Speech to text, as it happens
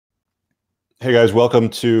Hey guys, welcome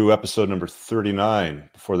to episode number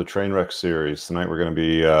 39 before the Trainwreck series. Tonight we're going to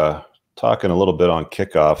be talking a little bit on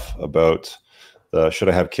kickoff about the should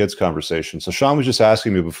I have kids conversation. So Shawn was just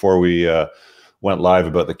asking me before we went live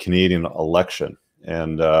about the Canadian election.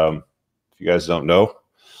 And if you guys don't know,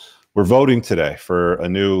 we're voting today for a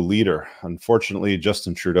new leader. Unfortunately,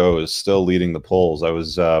 Justin Trudeau is still leading the polls. I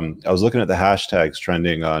was looking at the hashtags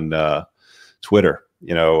trending on Twitter.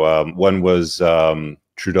 One was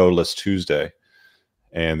Trudeau-less Tuesday,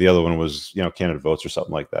 and the other one was, Canada Votes or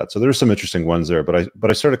something like that. So there's some interesting ones there, but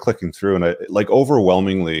I started clicking through, and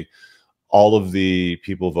overwhelmingly, all of the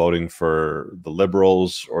people voting for the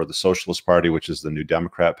Liberals or the Socialist Party, which is the New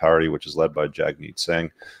Democrat Party, which is led by Jagmeet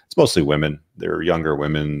Singh, it's mostly women. They're younger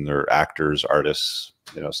women, they're actors, artists,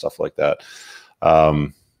 stuff like that.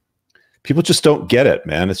 People just don't get it,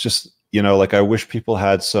 man. It's just, I wish people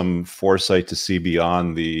had some foresight to see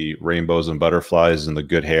beyond the rainbows and butterflies and the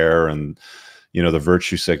good hair and, the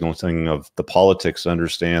virtue signaling of the politics, to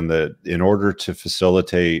understand that in order to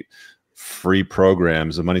facilitate free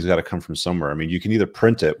programs, the money's got to come from somewhere. I mean, you can either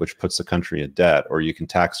print it, which puts the country in debt, or you can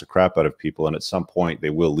tax the crap out of people, and at some point they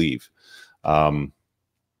will leave.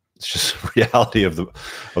 It's just reality of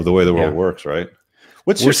the way the world works, right?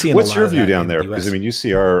 What's your view down there? Because I mean, you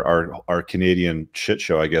see our Canadian shit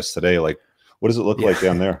show, I guess, today. Like, what does it look like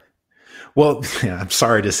down there? Well, I'm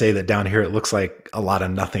sorry to say that down here it looks like a lot of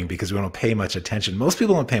nothing because we don't pay much attention. Most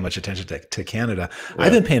people don't pay much attention to Canada. Yeah.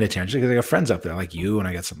 I've been paying attention because I got friends up there like you, and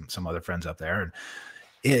I got some other friends up there.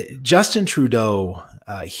 And Justin Trudeau,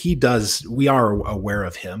 we are aware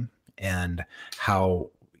of him and how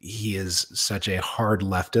he is such a hard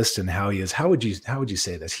leftist, and how would you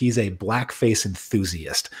say this? He's a blackface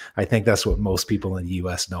enthusiast. I think that's what most people in the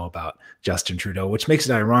US know about Justin Trudeau, which makes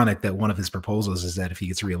it ironic that one of his proposals is that if he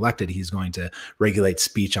gets reelected, he's going to regulate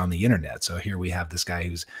speech on the internet. So here we have this guy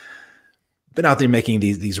who's been out there making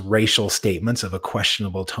these racial statements of a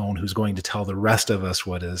questionable tone, who's going to tell the rest of us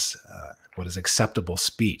what is acceptable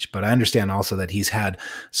speech. But I understand also that he's had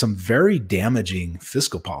some very damaging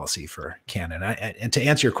fiscal policy for Canada. And to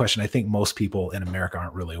answer your question, I think most people in America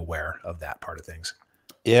aren't really aware of that part of things.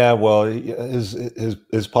 Yeah, well,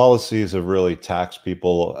 his policies have really taxed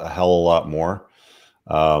people a hell of a lot more,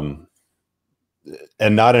 and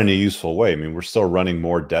not in a useful way. I mean, we're still running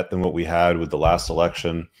more debt than what we had with the last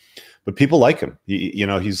election, but people like him.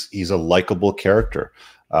 He's a likable character.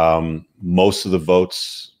 Most of the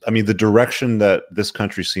votes, I mean, the direction that this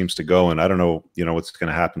country seems to go, and I don't know, what's going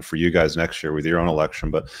to happen for you guys next year with your own election,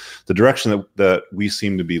 but the direction that we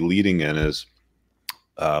seem to be leading in is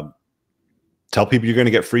tell people you're going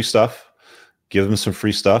to get free stuff, give them some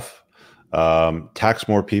free stuff, tax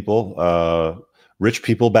more people, rich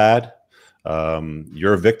people bad,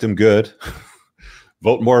 you're a victim good.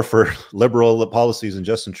 Vote more for liberal policies than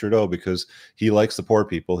Justin Trudeau because he likes the poor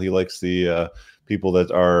people. He likes the people that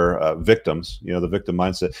are victims, the victim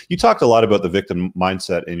mindset. You talked a lot about the victim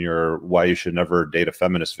mindset in your Why You Should Never Date a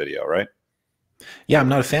Feminist video, right? Yeah, I'm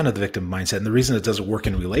not a fan of the victim mindset. And the reason it doesn't work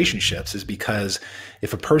in relationships is because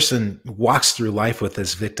if a person walks through life with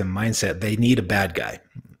this victim mindset, they need a bad guy.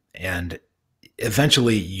 And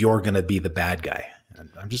eventually you're going to be the bad guy. And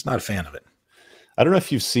I'm just not a fan of it. I don't know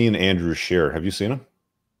if you've seen Andrew Scheer. Have you seen him?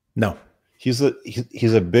 No. He's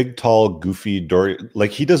a big, tall, goofy,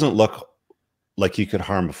 like he doesn't look like he could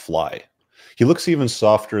harm a fly. He looks even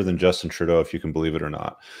softer than Justin Trudeau, if you can believe it or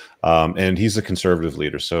not. And he's a conservative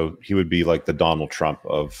leader, so he would be like the Donald Trump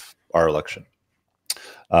of our election.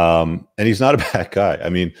 And he's not a bad guy. I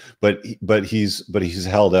mean, but he's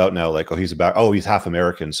held out now like, he's half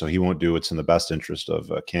American, so he won't do what's in the best interest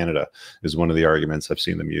of Canada, is one of the arguments I've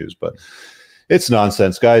seen them use. But it's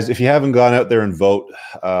nonsense, guys. If you haven't gone out there and vote,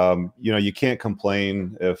 you can't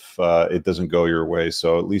complain if it doesn't go your way.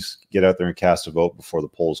 So at least get out there and cast a vote before the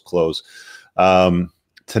polls close.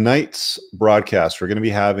 Tonight's broadcast, we're going to be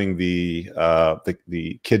having the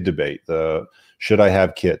kid debate, the should I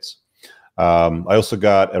have kids? I also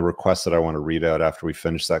got a request that I want to read out after we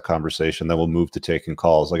finish that conversation. Then we'll move to taking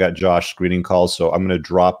calls. I got Josh screening calls, so I'm going to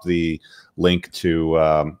drop the link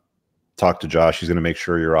to talk to Josh. He's going to make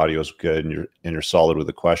sure your audio is good and you're solid with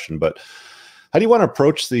the question. But how do you want to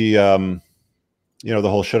approach the the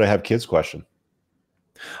whole should I have kids question?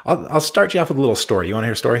 I'll start you off with a little story. You want to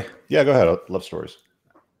hear a story? Yeah, go ahead. I love stories.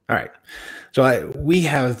 All right. So we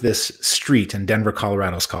have this street in Denver,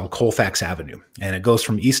 Colorado. It's called Colfax Avenue, and it goes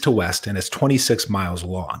from east to west, and it's 26 miles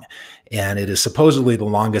long. And it is supposedly the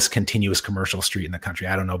longest continuous commercial street in the country.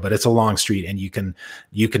 I don't know, but it's a long street, and you can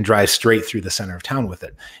drive straight through the center of town with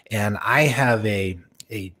it. And I have a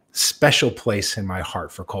special place in my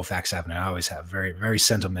heart for Colfax Avenue. I always have, very, very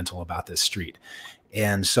sentimental about this street.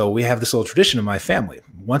 And so we have this little tradition in my family.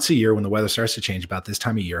 Once a year, when the weather starts to change about this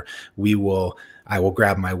time of year, I will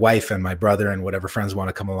grab my wife and my brother and whatever friends want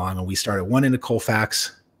to come along. And we start at one end of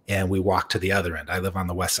Colfax and we walk to the other end. I live on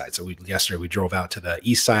the west side. So yesterday we drove out to the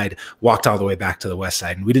east side, walked all the way back to the west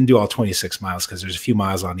side. And we didn't do all 26 miles because there's a few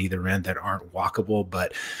miles on either end that aren't walkable,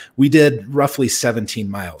 but we did roughly 17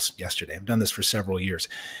 miles yesterday. I've done this for several years.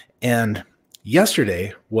 And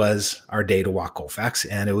yesterday was our day to walk Colfax,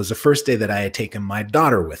 and it was the first day that I had taken my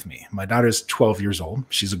daughter with me. My daughter's 12 years old.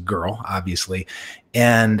 She's a girl, obviously.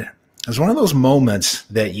 And it was one of those moments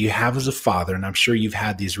that you have as a father, and I'm sure you've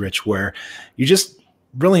had these, Rich, where you're just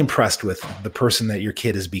really impressed with the person that your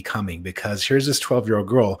kid is becoming, because here's this 12-year-old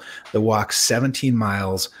girl that walks 17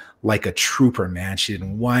 miles like a trooper, man. She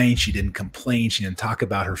didn't whine. She didn't complain. She didn't talk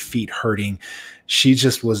about her feet hurting. She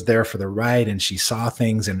just was there for the ride, and she saw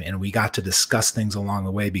things, and we got to discuss things along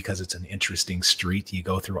the way because it's an interesting street. You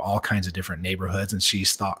go through all kinds of different neighborhoods, and she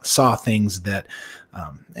saw things that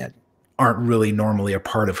aren't really normally a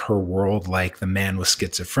part of her world, like the man with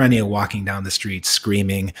schizophrenia walking down the street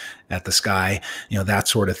screaming at the sky, that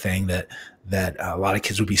sort of thing that a lot of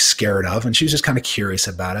kids would be scared of. And she was just kind of curious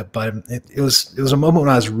about it. But it was a moment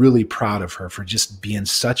when I was really proud of her for just being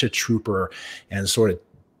such a trooper and sort of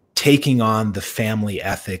taking on the family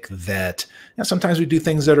ethic that sometimes we do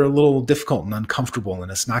things that are a little difficult and uncomfortable,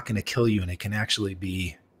 and it's not going to kill you, and it can actually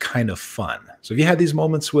be kind of fun. So have you had these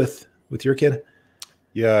moments with your kid?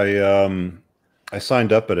 Yeah, I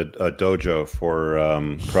signed up at a dojo for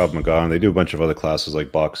Krav Maga, and they do a bunch of other classes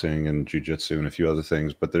like boxing and jiu-jitsu and a few other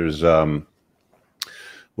things. But there's,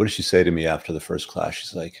 what did she say to me after the first class?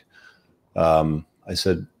 She's like, I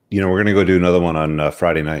said, we're going to go do another one on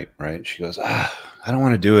Friday night, right? She goes, I don't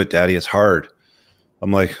want to do it, Daddy. It's hard.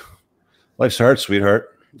 I'm like, life's hard,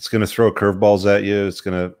 sweetheart. It's going to throw curveballs at you. It's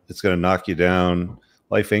going to knock you down.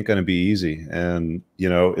 Life ain't going to be easy. And,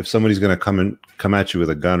 if somebody's going to come at you with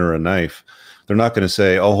a gun or a knife, they're not going to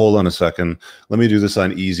say, oh, hold on a second, let me do this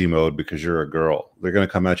on easy mode because you're a girl. They're going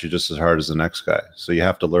to come at you just as hard as the next guy. So you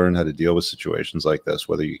have to learn how to deal with situations like this,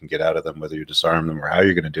 whether you can get out of them, whether you disarm them, or how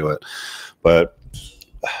you're going to do it. But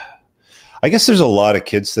I guess there's a lot of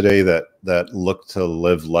kids today that look to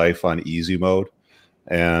live life on easy mode.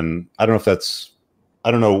 And I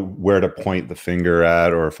don't know where to point the finger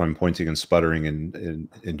at, or if I'm pointing and sputtering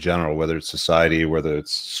in general, whether it's society, whether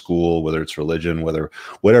it's school, whether it's religion,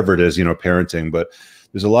 whatever it is, parenting. But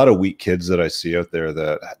there's a lot of weak kids that I see out there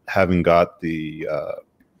that haven't got the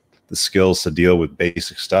skills to deal with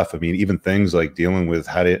basic stuff. I mean, even things like dealing with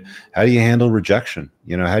how do you handle rejection?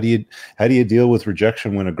 How do you deal with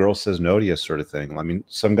rejection when a girl says no to you, sort of thing. I mean,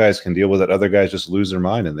 some guys can deal with it. Other guys just lose their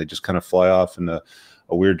mind and they just kind of fly off in a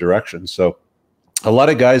weird direction. So a lot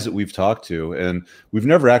of guys that we've talked to, and we've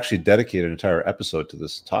never actually dedicated an entire episode to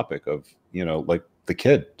this topic of, like the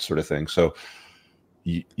kid sort of thing. So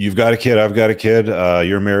you've got a kid, I've got a kid,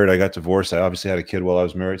 you're married, I got divorced. I obviously had a kid while I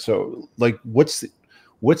was married. So like, what's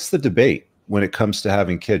the debate when it comes to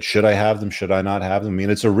having kids? Should I have them? Should I not have them? I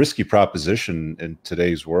mean, it's a risky proposition in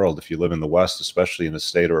today's world. If you live in the West, especially in a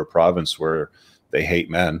state or a province where they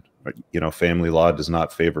hate men, family law does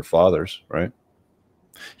not favor fathers, right?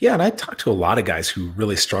 Yeah, and I talked to a lot of guys who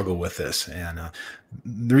really struggle with this. And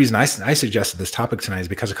the reason I suggested this topic tonight is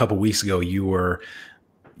because a couple of weeks ago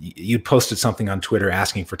you posted something on Twitter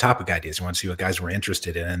asking for topic ideas. You want to see what guys were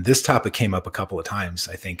interested in. And this topic came up a couple of times,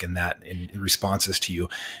 I think, in responses to you.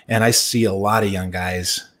 And I see a lot of young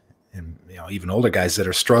guys and even older guys that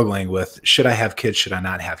are struggling with, should I have kids? Should I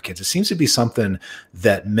not have kids? It seems to be something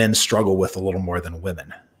that men struggle with a little more than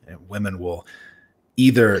women. And women will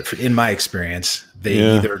either, in my experience, they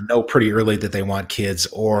either know pretty early that they want kids,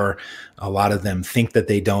 or a lot of them think that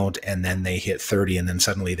they don't, and then they hit 30 and then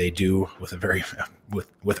suddenly they do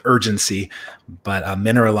with urgency. But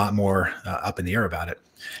men are a lot more up in the air about it.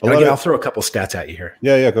 And again, I'll throw a couple stats at you here.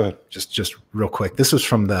 Yeah, go ahead. Just real quick. This was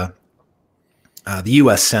from the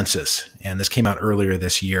U.S. Census, and this came out earlier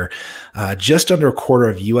this year. Just under a quarter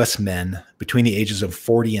of U.S. men between the ages of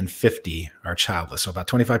 40 and 50 are childless, so about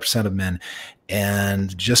 25% of men,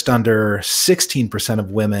 and just under 16%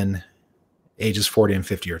 of women ages 40 and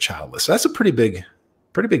 50 are childless. So that's a pretty big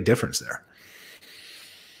difference there.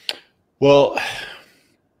 Well,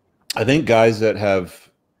 I think guys that have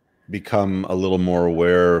become a little more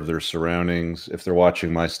aware of their surroundings, if they're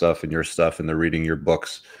watching my stuff and your stuff and they're reading your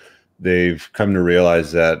books, they've come to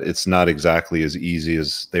realize that it's not exactly as easy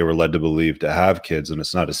as they were led to believe to have kids, and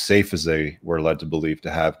it's not as safe as they were led to believe to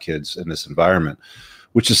have kids in this environment,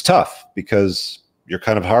 which is tough because you're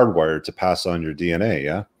kind of hardwired to pass on your DNA.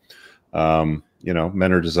 Yeah. you know,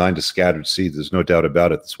 men are designed to scatter seeds. There's no doubt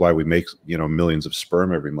about it. That's why we make, you know, millions of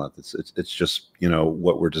sperm every month. It's just, you know,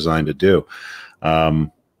 what we're designed to do.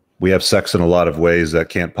 We have sex in a lot of ways that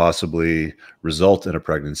can't possibly result in a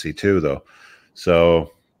pregnancy too, though.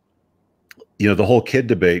 So, you know, the whole kid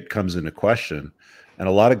debate comes into question, and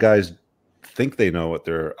a lot of guys think they know what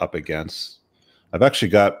they're up against. I've actually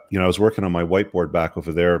got, you know, I was working on my whiteboard back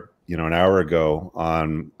over there, you know, an hour ago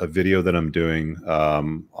on a video that I'm doing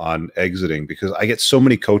on exiting, because I get so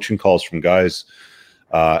many coaching calls from guys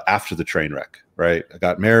after the train wreck, right? I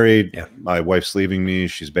got married. Yeah. My wife's leaving me.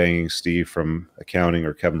 She's banging Steve from accounting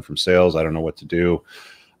or Kevin from sales. I don't know what to do.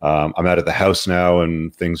 I'm out of the house now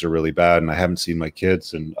and things are really bad, and I haven't seen my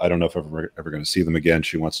kids, and I don't know if I'm ever going to see them again.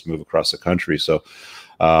 She wants to move across the country. So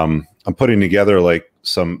I'm putting together like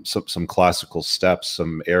some classical steps,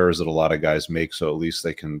 some errors that a lot of guys make, so at least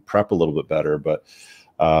they can prep a little bit better. But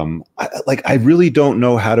I really don't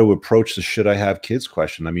know how to approach the should I have kids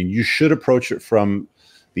question. I mean, you should approach it from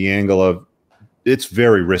the angle of it's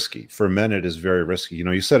very risky. For men, it is very risky. You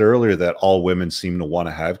know, you said earlier that all women seem to want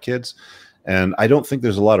to have kids. And I don't think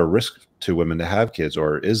there's a lot of risk to women to have kids,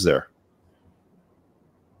 or is there?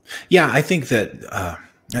 Yeah, I think that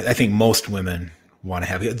I think most women want to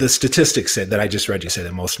have. The statistics said that I just read you say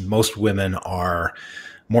that most women are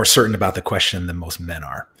more certain about the question than most men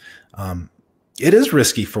are. It is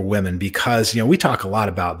risky for women because, you know, we talk a lot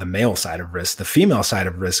about the male side of risk. The female side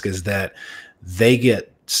of risk is that they get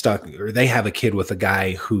stuck, or they have a kid with a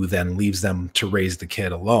guy who then leaves them to raise the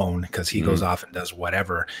kid alone because he goes off and does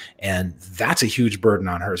whatever. And that's a huge burden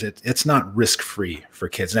on hers. It's not risk-free for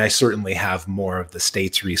kids. And I certainly have more of the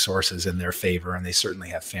state's resources in their favor, and they certainly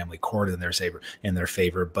have family court in their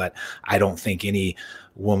favor. But I don't think any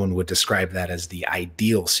woman would describe that as the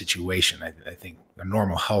ideal situation. I think a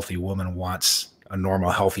normal, healthy woman wants a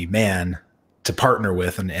normal, healthy man to partner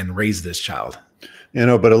with and raise this child. You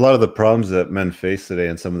know, but a lot of the problems that men face today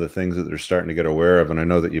and some of the things that they're starting to get aware of, and I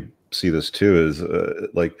know that you see this too, is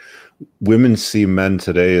like women see men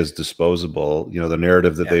today as disposable. You know, the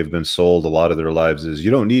narrative that they've been sold a lot of their lives is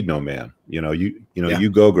you don't need no man. You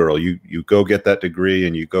go girl, you go get that degree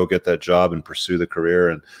and you go get that job and pursue the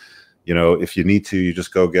career. And, you know, if you need to, you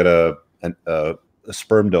just go get a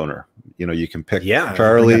sperm donor. You know, you can pick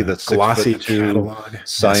Charlie, the 6'2"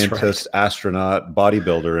 scientist, astronaut,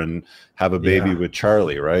 bodybuilder, and have a baby with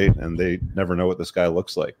Charlie, right? And they never know what this guy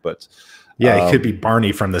looks like. But yeah, he could be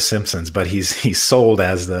Barney from The Simpsons, but he's sold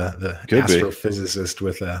as the astrophysicist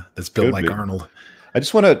with that's built like Arnold. I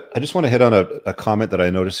just want to hit on a comment that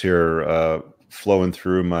I noticed here flowing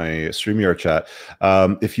through my StreamYard chat.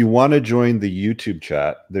 If you want to join the YouTube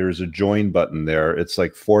chat, there's a join button there. It's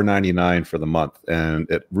like $4.99 for the month, and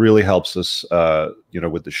it really helps us,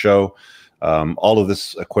 with the show. All of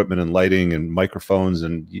this equipment and lighting and microphones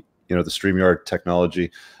and the StreamYard technology.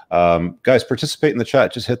 Guys, participate in the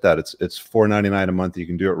chat. Just hit that. It's $4.99 a month. You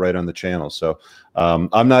can do it right on the channel. So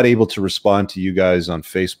I'm not able to respond to you guys on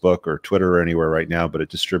Facebook or Twitter or anywhere right now, but it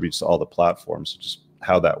distributes to all the platforms. Just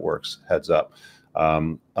how that works, heads up.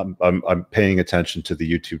 I'm paying attention to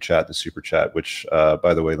the YouTube chat, the super chat, which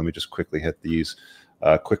by the way, let me just quickly hit these.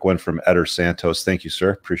 Quick one from Eder Santos. Thank you,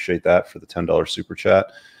 sir. Appreciate that for the $10 super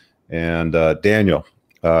chat. And Daniel,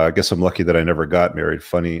 I guess I'm lucky that I never got married.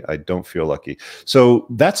 Funny, I don't feel lucky. So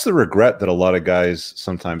that's the regret that a lot of guys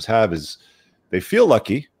sometimes have, is they feel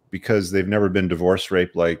lucky because they've never been divorced,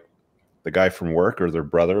 raped like the guy from work or their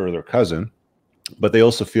brother or their cousin, but they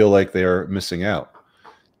also feel like they are missing out.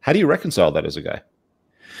 How do you reconcile that as a guy?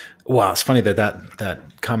 Well, it's funny that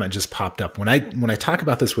comment just popped up. When I talk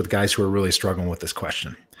about this with guys who are really struggling with this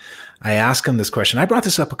question, I ask them this question. I brought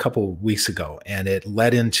this up a couple of weeks ago, and it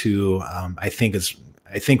led into I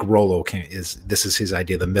think Rollo this is his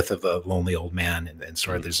idea, the myth of the lonely old man, and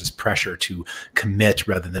sort of there's this pressure to commit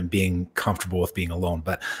rather than being comfortable with being alone.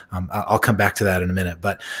 But I'll come back to that in a minute.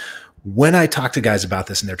 But when I talk to guys about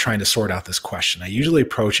this and they're trying to sort out this question, I usually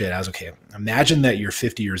approach it as, okay, imagine that you're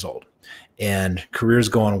 50 years old and career's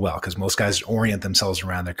going well, because most guys orient themselves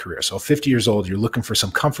around their career. So 50 years old, you're looking for some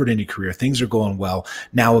comfort in your career. Things are going well.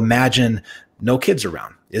 Now imagine no kids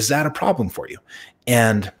around. Is that a problem for you?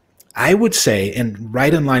 And I would say, and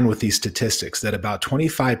right in line with these statistics, that about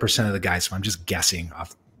 25% of the guys, so I'm just guessing,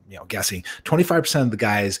 25% of the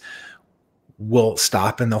guys will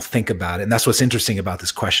stop and they'll think about it. And that's what's interesting about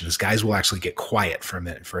this question, is guys will actually get quiet for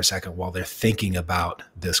a second while they're thinking about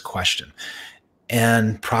this question.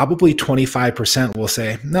 And probably 25% will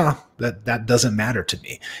say, no, that doesn't matter to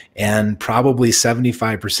me. And probably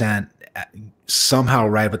 75% somehow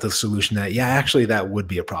arrive at the solution that, yeah, actually that would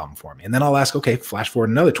be a problem for me. And then I'll ask, okay, flash forward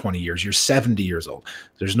another 20 years, you're 70 years old.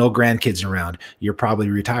 There's no grandkids around. You're probably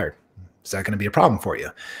retired. Is that going to be a problem for you?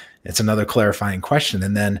 It's another clarifying question.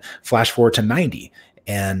 And then flash forward to 90,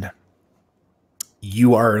 and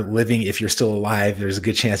you are living, if you're still alive, there's a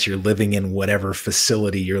good chance you're living in whatever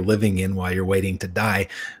facility you're living in while you're waiting to die.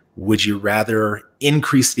 Would you rather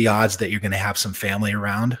increase the odds that you're going to have some family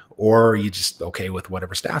around, or are you just okay with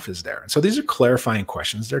whatever staff is there? And so these are clarifying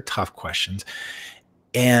questions. They're tough questions.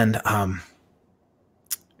 And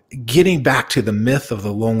getting back to the myth of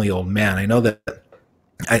the lonely old man, I know that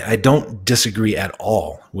I don't disagree at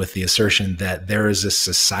all with the assertion that there is a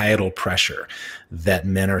societal pressure that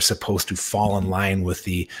men are supposed to fall in line with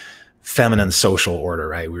the feminine social order,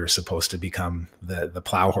 right? We were supposed to become the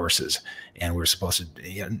plow horses, and we're supposed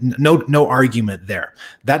to, no argument there.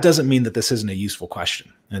 That doesn't mean that this isn't a useful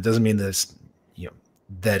question. And it doesn't mean that it's,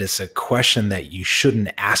 that it's a question that you shouldn't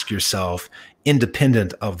ask yourself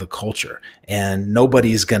independent of the culture. And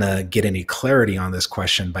nobody's going to get any clarity on this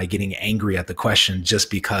question by getting angry at the question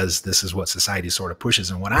just because this is what society sort of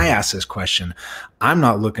pushes. And when I ask this question, I'm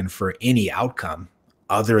not looking for any outcome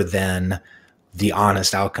other than the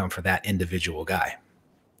honest outcome for that individual guy.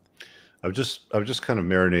 I was just kind of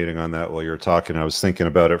marinating on that while you were talking. I was thinking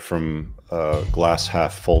about it from a glass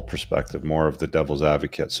half full perspective, more of the devil's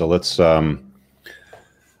advocate. So let's,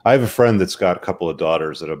 I have a friend that's got a couple of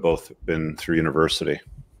daughters that have both been through university.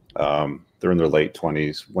 They're in their late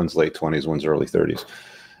 20s. One's late 20s, one's early 30s.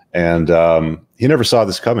 And he never saw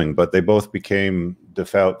this coming, but they both became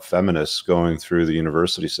devout feminists going through the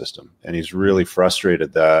university system. And he's really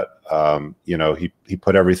frustrated that, he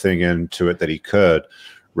put everything into it that he could,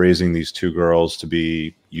 raising these two girls to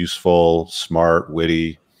be useful, smart,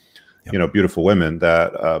 witty, beautiful women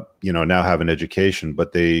that, now have an education,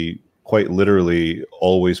 but they quite literally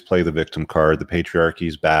always play the victim card. The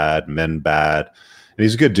patriarchy's bad, men bad. And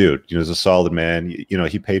he's a good dude. He's a solid man.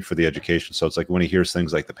 He paid for the education. So it's like when he hears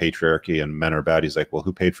things like the patriarchy and men are bad, he's like, well,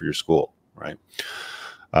 who paid for your school? Right.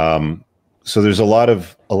 So there's a lot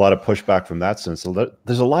of pushback from that sense.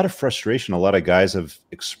 There's a lot of frustration. A lot of guys have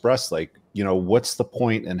expressed like, what's the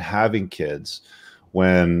point in having kids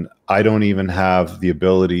when I don't even have the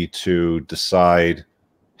ability to decide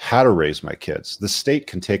how to raise my kids? The state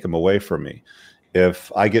can take them away from me.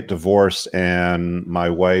 If I get divorced and my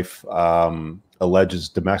wife alleges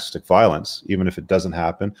domestic violence, even if it doesn't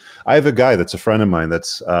happen. I have a guy that's a friend of mine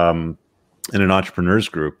that's in an entrepreneurs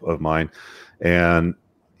group of mine, and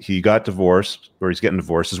he got divorced, or he's getting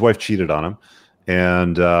divorced. His wife cheated on him,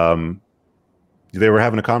 and they were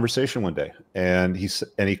having a conversation one day, and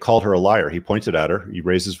he called her a liar. He pointed at her, he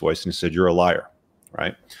raised his voice, and he said, "You're a liar,"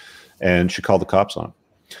 right? And she called the cops on him.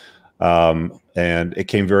 And it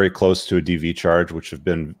came very close to a DV charge, which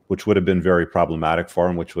would have been very problematic for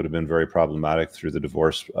him, which would have been very problematic through the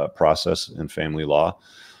divorce process and family law.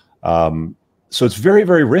 So it's very,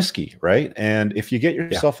 very risky, right? And if you get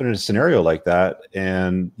yourself in a scenario like that,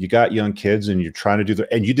 and you got young kids, and you're trying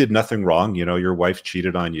to and you did nothing wrong, your wife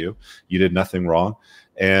cheated on you, you did nothing wrong,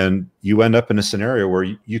 and you end up in a scenario where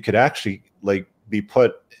you could actually be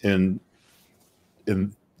put in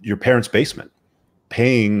your parents' basement,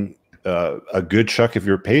 paying a good chunk of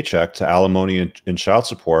your paycheck to alimony and child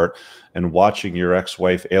support, and watching your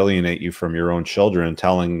ex-wife alienate you from your own children and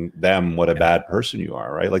telling them what a bad person you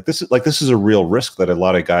are, right? This is a real risk that a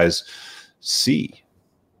lot of guys see.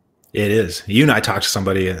 It is. You and I talked to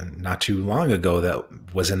somebody not too long ago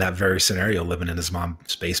that was in that very scenario, living in his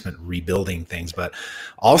mom's basement, rebuilding things. But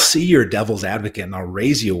I'll see your devil's advocate, and I'll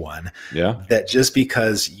raise you one. Yeah. That just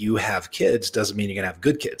because you have kids doesn't mean you're going to have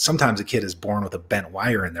good kids. Sometimes a kid is born with a bent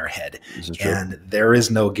wire in their head. And there is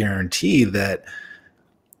no guarantee that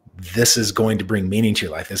this is going to bring meaning to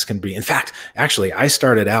your life. This can be, in fact, actually, I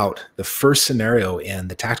started out, the first scenario in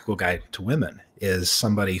the Tactical Guide to Women is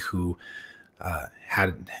somebody who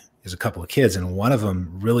is a couple of kids, and one of them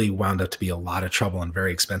really wound up to be a lot of trouble and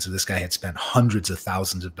very expensive. This guy had spent hundreds of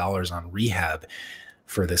thousands of dollars on rehab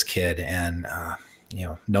for this kid, and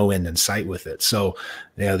no end in sight with it. So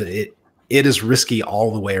it is risky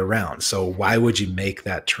all the way around. So why would you make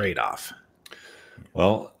that trade-off?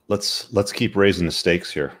 Well, let's keep raising the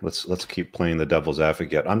stakes here. Let's keep playing the devil's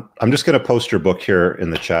advocate. I'm just going to post your book here in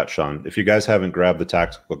the chat, Shawn. If you guys haven't grabbed the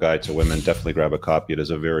Tactical Guide to Women, definitely grab a copy. It is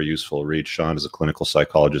a very useful read. Shawn is a clinical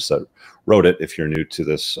psychologist that wrote it, if you're new to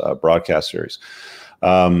this broadcast series.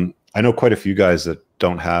 I know quite a few guys that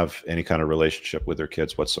don't have any kind of relationship with their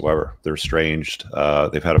kids whatsoever. They're estranged.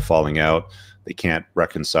 They've had a falling out. They can't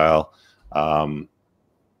reconcile.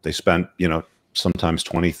 They spent, sometimes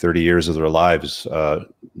 20, 30 years of their lives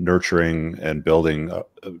nurturing and building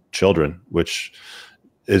children, which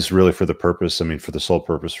is really for the purpose, for the sole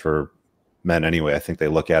purpose for men anyway. I think they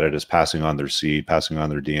look at it as passing on their seed, passing on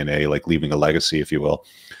their DNA, like leaving a legacy, if you will.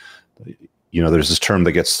 you know, there's this term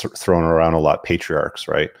that gets thrown around a lot, patriarchs,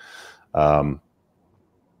 right? And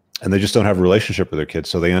they just don't have a relationship with their kids.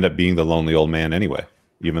 So they end up being the lonely old man anyway,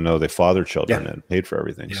 even though they fathered children and paid for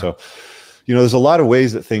everything. Yeah. So, you know, there's a lot of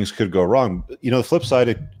ways that things could go wrong. You know, the flip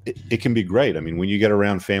side, it can be great. I mean, when you get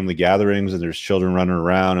around family gatherings and there's children running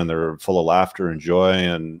around and they're full of laughter and joy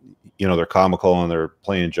and, you know, they're comical and they're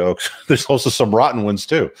playing jokes. There's also some rotten ones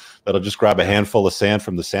too, that'll just grab a handful of sand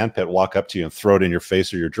from the sand pit, walk up to you and throw it in your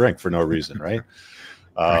face or your drink for no reason, right?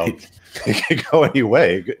 Right. It can go any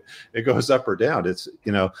way. It goes up or down. It's,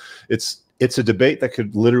 you know, it's a debate that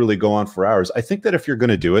could literally go on for hours. I think that if you're going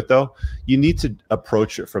to do it, though, you need to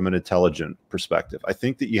approach it from an intelligent perspective. I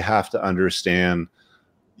think that you have to understand,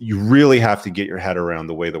 you really have to get your head around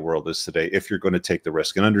the way the world is today if you're going to take the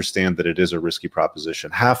risk, and understand that it is a risky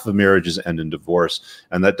proposition. Half of marriages end in divorce,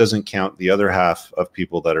 and that doesn't count the other half of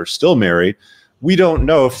people that are still married. We don't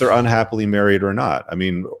know if they're unhappily married or not. I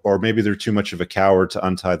mean, or maybe they're too much of a coward to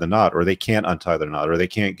untie the knot, or they can't untie the knot, or they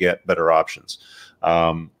can't get better options.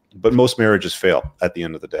 But most marriages fail at the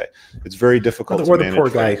end of the day. It's very difficult. Or the poor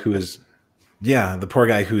guy who is, the poor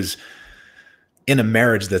guy who's in a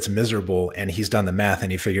marriage that's miserable, and he's done the math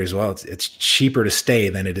and he figures, well, it's cheaper to stay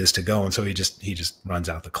than it is to go, and so he just runs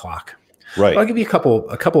out the clock. Right. Well, I'll give you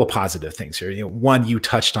a couple of positive things here. You know, one you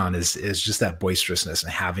touched on is just that boisterousness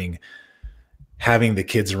and having the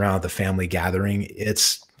kids around at the family gathering.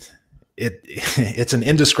 It's an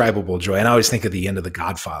indescribable joy. And I always think of the end of The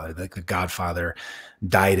Godfather. The Godfather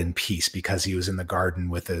died in peace because he was in the garden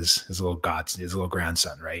with his little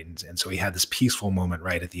grandson, right? And so he had this peaceful moment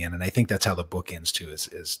right at the end. And I think that's how the book ends too,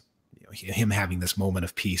 is you know, him having this moment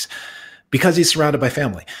of peace because he's surrounded by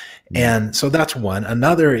family. And so that's one.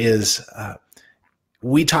 Another is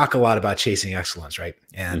we talk a lot about chasing excellence, right?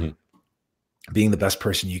 And being the best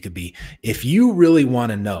person you could be. If you really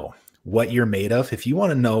want to know what you're made of, if you want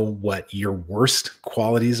to know what your worst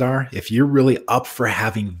qualities are, if you're really up for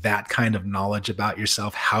having that kind of knowledge about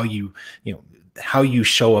yourself, how you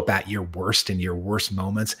show up at your worst in your worst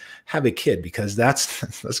moments, have a kid, because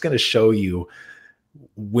that's going to show you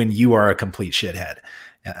when you are a complete shithead.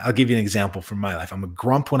 I'll give you an example from my life. I'm a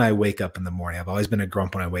grump when I wake up in the morning. I've always been a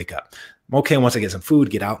grump when I wake up. I'm okay once I get some food,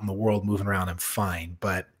 get out in the world, moving around, I'm fine.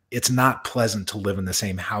 But it's not pleasant to live in the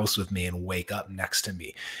same house with me and wake up next to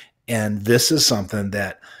me. And this is something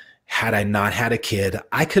that, had I not had a kid,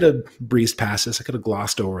 I could have breezed past this. I could have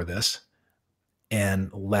glossed over this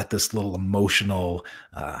and let this little emotional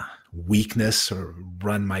weakness sort of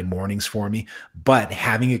run my mornings for me. But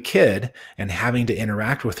having a kid and having to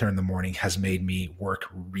interact with her in the morning has made me work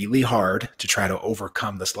really hard to try to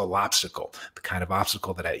overcome this little obstacle, the kind of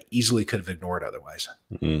obstacle that I easily could have ignored otherwise.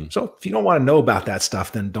 So if you don't want to know about that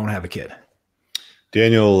stuff, then don't have a kid.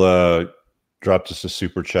 Daniel dropped us a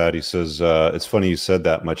super chat. He says, it's funny you said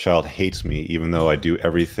that. My child hates me, even though I do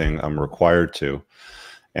everything I'm required to.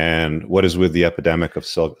 And what is with the epidemic of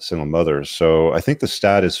single mothers? So I think the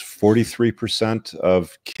stat is 43%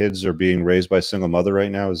 of kids are being raised by a single mother right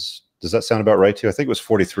now. Does that sound about right to you? I think it was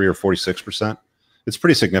 43 or 46%. It's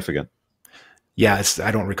pretty significant. Yeah,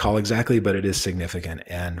 I don't recall exactly, but it is significant.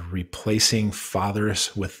 And replacing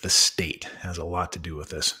fathers with the state has a lot to do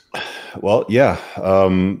with this. Well, yeah.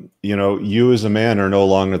 You know, you as a man are no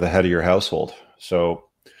longer the head of your household. So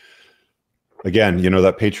again, you know,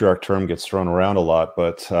 that patriarch term gets thrown around a lot,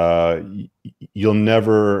 but you'll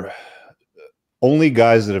never, only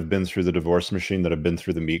guys that have been through the divorce machine, that have been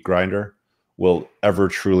through the meat grinder, will ever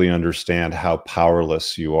truly understand how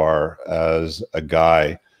powerless you are as a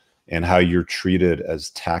guy and how you're treated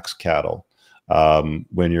as tax cattle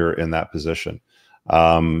when you're in that position.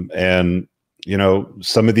 And, you know,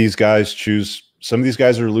 some of these guys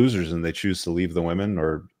are losers and they choose to leave the women,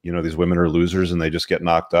 or, you know, these women are losers and they just get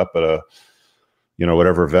knocked up at a, you know,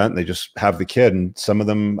 whatever event, they just have the kid. And some of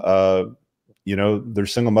them, you know, they're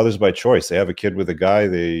single mothers by choice. They have a kid with a guy,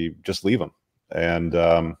 they just leave him. And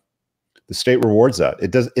the state rewards that.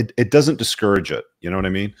 It doesn't discourage it. You know what I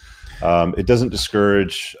mean? It doesn't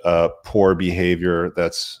discourage poor behavior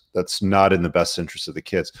that's not in the best interest of the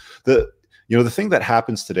kids. The thing that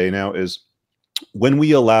happens today now is when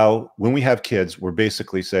we have kids, we're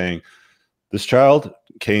basically saying, this child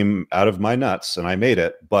came out of my nuts and I made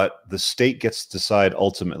it, but the state gets to decide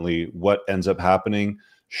ultimately what ends up happening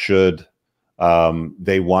should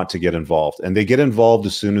they want to get involved. And they get involved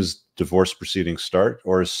as soon as divorce proceedings start,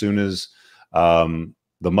 or as soon as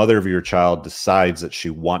the mother of your child decides that she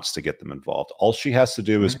wants to get them involved. All she has to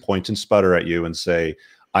do is point and sputter at you and say,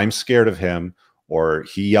 I'm scared of him, or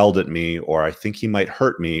he yelled at me, or I think he might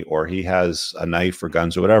hurt me, or he has a knife or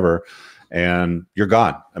guns or whatever. And you're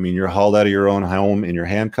gone. I mean, you're hauled out of your own home in your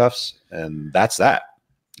handcuffs, and that's that.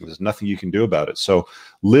 There's nothing you can do about it. So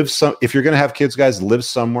if you're going to have kids, guys, live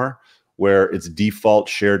somewhere where it's default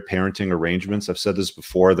shared parenting arrangements. I've said this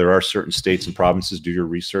before. There are certain states and provinces, do your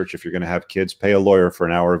research. If you're going to have kids, pay a lawyer for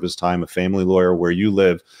an hour of his time, a family lawyer where you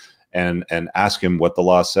live, and ask him what the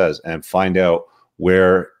law says and find out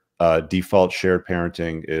where default shared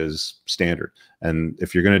parenting is standard. And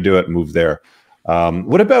if you're going to do it, move there.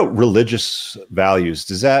 What about religious values?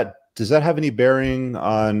 Does that have any bearing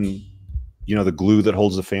on, the glue that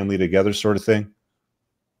holds the family together sort of thing?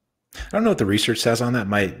 I don't know what the research says on that.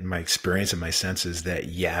 My experience and my sense is that,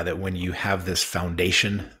 yeah, that when you have this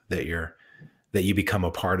foundation that you become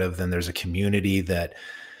a part of, then there's a community that,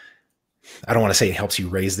 I don't want to say it helps you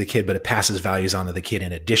raise the kid, but it passes values on to the kid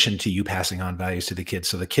in addition to you passing on values to the kid.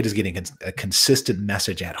 So the kid is getting a consistent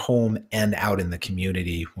message at home and out in the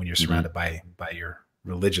community when you're surrounded by your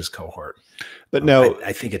religious cohort. But no,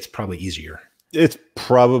 I think it's probably easier. It's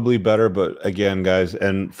probably better, but again, guys,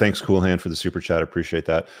 and thanks, Cool Hand, for the super chat. I appreciate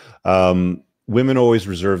that. Women always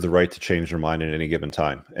reserve the right to change their mind at any given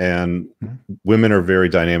time. And women are very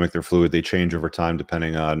dynamic. They're fluid. They change over time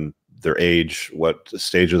depending on their age, what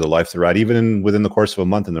stage of their life they're at, even within the course of a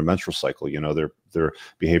month in their menstrual cycle, their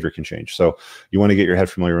behavior can change. So you want to get your head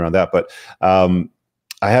familiar around that. But I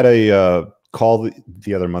had a call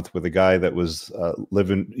the other month with a guy that was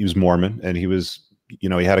he was Mormon, and he was, he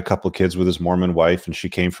had a couple of kids with his Mormon wife, and she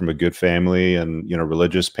came from a good family, and,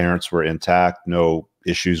 religious parents were intact, no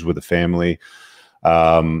issues with the family.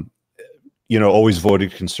 Always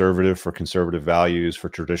voted conservative for conservative values, for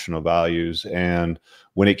traditional values. And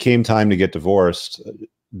when it came time to get divorced,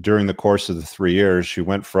 during the course of the 3 years, she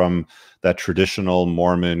went from that traditional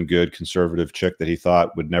Mormon, good conservative chick that he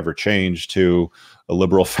thought would never change to a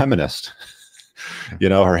liberal feminist.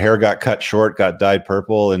 Her hair got cut short, got dyed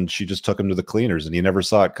purple, and she just took him to the cleaners, and he never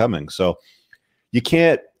saw it coming. So you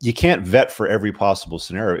can't vet for every possible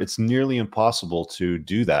scenario. It's nearly impossible to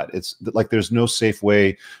do that. It's like there's no safe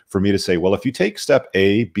way for me to say, well, if you take step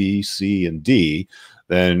A, B, C, and D,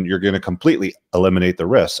 then you're going to completely eliminate the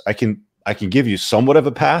risks. I can give you somewhat of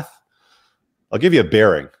a path. I'll give you a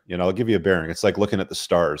bearing. I'll give you a bearing. It's like looking at the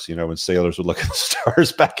stars. When sailors would look at the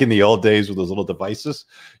stars back in the old days with those little devices,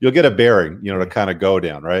 you'll get a bearing, to kind of go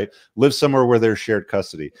down, right? Live somewhere where there's shared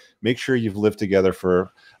custody. Make sure you've lived together for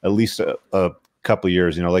at least a couple of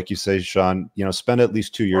years. Like you say, Shawn, spend at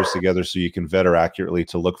least 2 years together so you can vet her accurately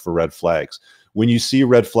to look for red flags. When you see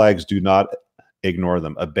red flags, do not ignore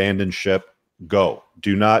them. Abandon ship. Go.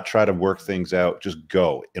 Do not try to work things out. Just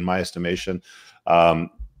go. In my estimation,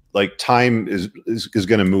 time is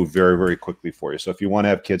going to move very, very quickly for you. So if you want to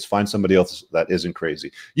have kids, find somebody else that isn't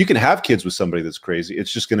crazy. You can have kids with somebody that's crazy.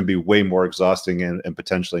 It's just going to be way more exhausting and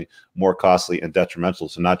potentially more costly and detrimental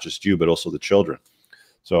to not just you, but also the children.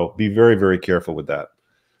 So be very, very careful with that.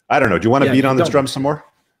 I don't know. Do you want to beat on this drum some more?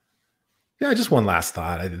 Yeah, just one last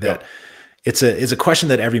thought. It's a question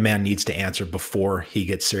that every man needs to answer before he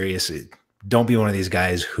gets serious. Don't be one of these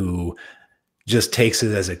guys who just takes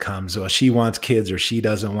it as it comes. Well, she wants kids or she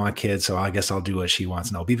doesn't want kids, so I guess I'll do what she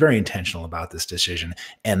wants. No, be very intentional about this decision,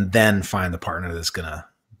 and then find the partner that's gonna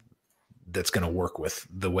work with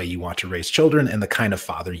the way you want to raise children and the kind of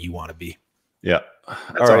father you want to be. Yeah.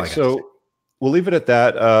 All right. So we'll leave it at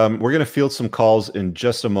that. We're going to field some calls in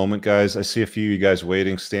just a moment, guys. I see a few of you guys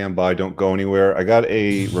waiting. Stand by. Don't go anywhere. I got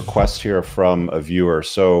a request here from a viewer.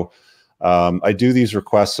 So I do these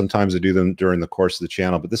requests. Sometimes I do them during the course of the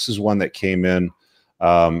channel, but this is one that came in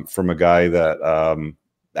from a guy that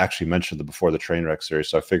actually mentioned before the train wreck series.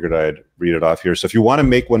 So I figured I'd read it off here. So if you want to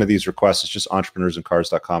make one of these requests, it's just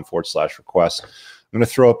entrepreneursandcars.com/request. I'm going to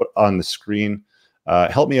throw up on the screen.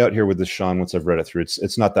 Help me out here with this, Shawn, once I've read it through.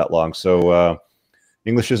 It's not that long. So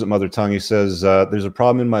English isn't mother tongue. He says, there's a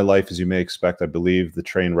problem in my life, as you may expect. I believe the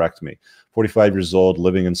train wrecked me. 45 years old,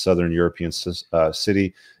 living in Southern European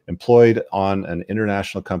city, employed on an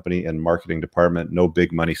international company and marketing department, no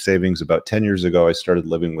big money savings. About 10 years ago, I started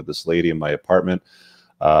living with this lady in my apartment,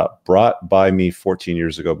 brought by me 14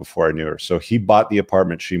 years ago before I knew her. So he bought the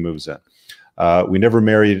apartment, she moves in. We never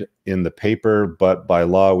married in the paper, but by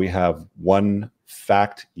law, we have one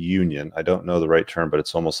fact union. I don't know the right term, but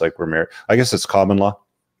it's almost like we're married. I guess it's common law.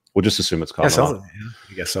 We'll just assume it's common law.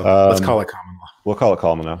 I guess so. Let's call it common law. We'll call it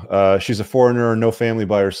common law. She's a foreigner, no family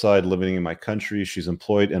by her side, living in my country. She's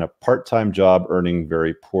employed in a part-time job, earning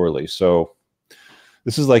very poorly. So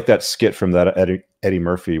this is like that skit from that Eddie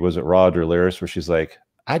Murphy. Was it Raw or Delirious, where she's like,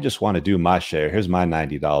 I just want to do my share. Here's my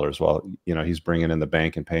 $90 while, he's bringing in the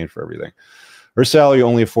bank and paying for everything. Her salary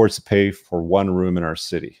only affords to pay for one room in our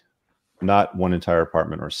city. not one entire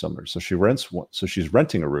apartment or similar. So she rents one, so she's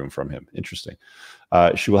renting a room from him. Interesting.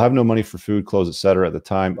 She will have no money for food, clothes, etc. at the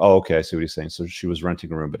time. Oh, okay, I see what he's saying. So she was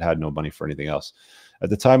renting a room but had no money for anything else. At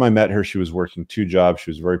the time I met her, she was working 2 jobs. She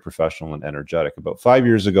was very professional and energetic. About 5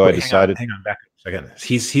 years ago, I decided. Hang on, back a second.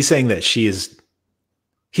 He's saying that he's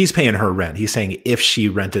paying her rent. He's saying if she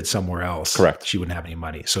rented somewhere else, correct, she wouldn't have any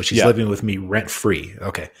money. So she's living with me rent free.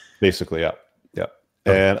 Okay, basically, yeah. Okay.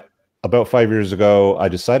 And about 5 years ago, I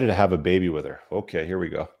decided to have a baby with her. Okay, here we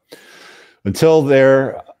go. Until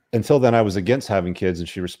then, I was against having kids, and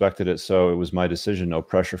she respected it. So it was my decision, no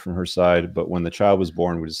pressure from her side. But when the child was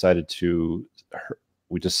born, we decided to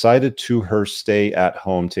her stay at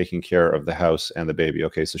home, taking care of the house and the baby.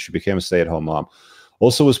 Okay, so she became a stay-at-home mom.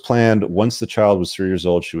 Also was planned once the child was 3 years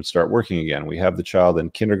old, she would start working again. We have the child in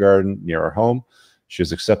kindergarten near our home. She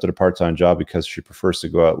has accepted a part-time job because she prefers to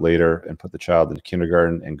go out later and put the child in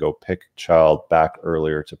kindergarten and go pick child back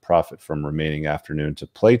earlier to profit from remaining afternoon to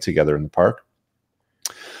play together in the park.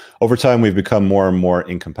 Over time, we've become more and more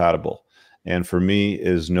incompatible. And for me, it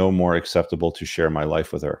is no more acceptable to share my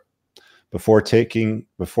life with her. Before talking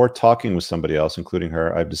with somebody else, including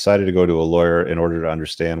her, I've decided to go to a lawyer in order to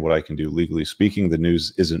understand what I can do legally speaking. The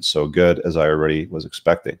news isn't so good as I already was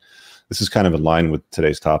expecting. This is kind of in line with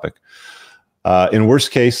today's topic. In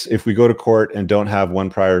worst case, if we go to court and don't have one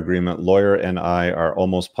prior agreement, lawyer and I are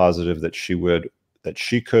almost positive that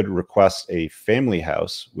she could request a family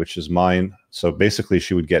house, which is mine. So basically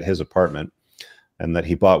she would get his apartment and that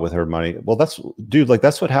he bought with her money. Well, that's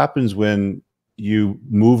what happens when you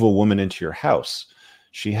move a woman into your house.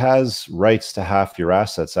 She has rights to half your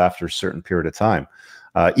assets after a certain period of time.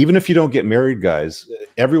 Even if you don't get married, guys,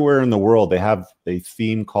 everywhere in the world, they have a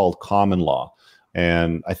theme called common law.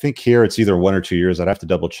 And I think here it's either 1 or 2 years. I'd have to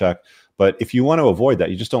double check. But if you want to avoid that,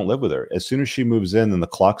 you just don't live with her. As soon as she moves in, then the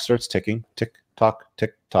clock starts ticking, tick, tock,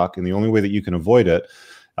 tick, tock. And the only way that you can avoid it,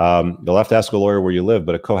 you'll have to ask a lawyer where you live,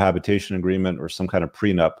 but a cohabitation agreement or some kind of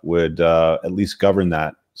prenup would at least govern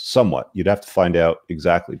that somewhat. You'd have to find out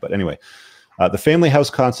exactly. But anyway, the family house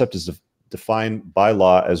concept is defined by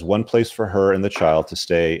law as one place for her and the child to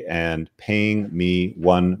stay and paying me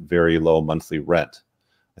one very low monthly rent.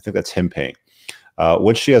 I think that's him paying.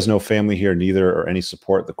 Once she has no family here, neither or any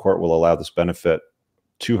support, the court will allow this benefit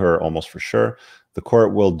to her almost for sure. The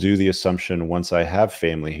court will do the assumption once I have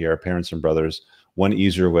family here, parents and brothers, one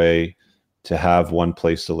easier way to have one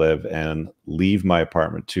place to live and leave my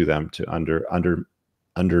apartment to them to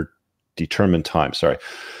under determined time. Sorry, I'm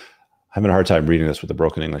having a hard time reading this with the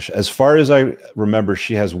broken English. As far as I remember,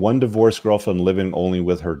 she has one divorced girlfriend living only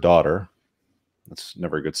with her daughter. That's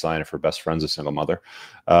never a good sign if her best friend's a single mother.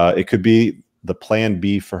 It could be the plan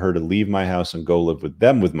B for her to leave my house and go live with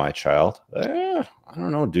them with my child. I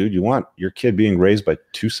don't know, dude. You want your kid being raised by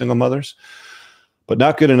 2 single mothers? But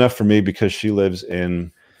not good enough for me because she lives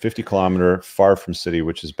in 50-kilometer far from city,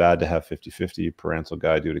 which is bad to have 50-50 parental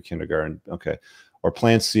guide due to kindergarten. Okay. Or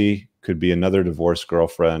plan C could be another divorced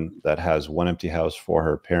girlfriend that has one empty house for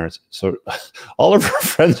her parents. So all of her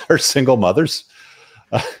friends are single mothers.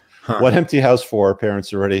 One empty house for her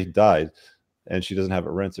parents already died. And she doesn't have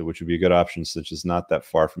it rented, which would be a good option since it's not that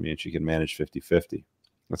far from me and she can manage 50-50.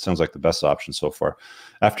 That sounds like the best option so far.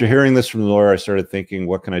 After hearing this from the lawyer, I started thinking,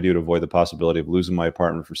 what can I do to avoid the possibility of losing my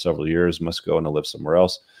apartment for several years? Must go and live somewhere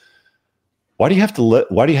else. Why do you have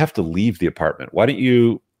to leave the apartment? Why don't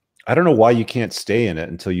you, I don't know why you can't stay in it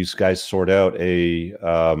until you guys sort out a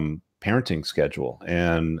parenting schedule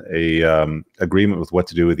and a agreement with what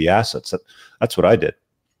to do with the assets. That's what I did.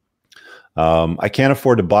 I can't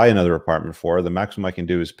afford to buy another apartment for her. The maximum I can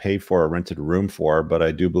do is pay for a rented room for her, but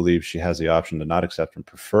I do believe she has the option to not accept and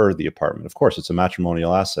prefer the apartment. Of course, it's a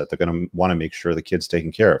matrimonial asset. They're going to want to make sure the kid's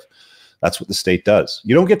taken care of. That's what the state does.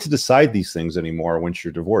 You don't get to decide these things anymore once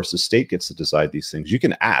you're divorced. The state gets to decide these things. You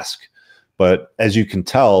can ask, but as you can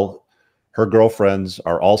tell, her girlfriends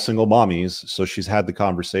are all single mommies, so she's had the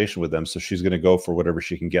conversation with them, so she's going to go for whatever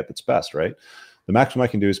she can get that's best, right? The maximum I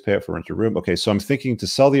can do is pay up for rent a room. Okay, so I'm thinking to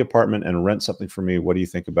sell the apartment and rent something for me. What do you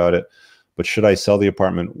think about it? But should I sell the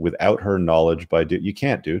apartment without her knowledge? You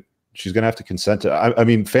can't, dude. She's going to have to consent to. I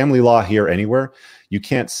mean, family law here anywhere. You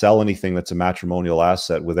can't sell anything that's a matrimonial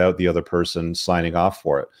asset without the other person signing off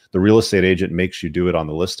for it. The real estate agent makes you do it on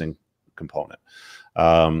the listing component.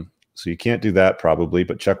 So you can't do that probably,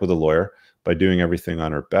 but check with a lawyer. By doing everything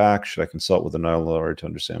on her back, should I consult with another lawyer to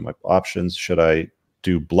understand my options? Should I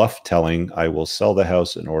do bluff telling? I will sell the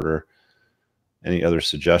house in order. Any other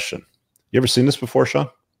suggestion? You ever seen this before, Shawn?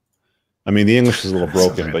 I mean, the English is a little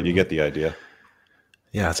broken, but you get the idea.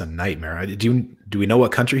 Yeah, it's a nightmare. Do we know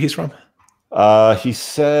what country he's from? He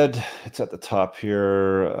said it's at the top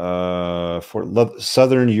here, for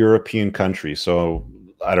Southern European country. So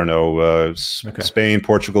I don't know, Okay. Spain,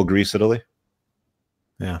 Portugal, Greece, Italy.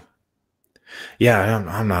 Yeah. Yeah,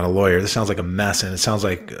 I'm not a lawyer. This sounds like a mess, and it sounds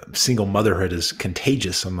like single motherhood is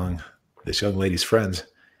contagious among this young lady's friends.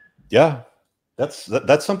 Yeah, that's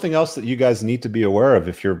something else that you guys need to be aware of.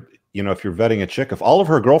 If you're, if you're vetting a chick, if all of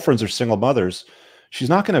her girlfriends are single mothers, she's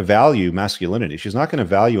not going to value masculinity. She's not going to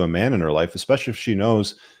value a man in her life, especially if she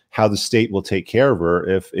knows how the state will take care of her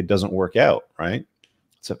if it doesn't work out, right?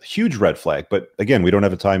 It's a huge red flag. But again, we don't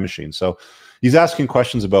have a time machine. So he's asking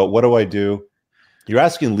questions about, what do I do? You're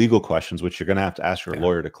asking legal questions, which you're going to have to ask your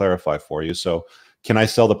lawyer to clarify for you. So can I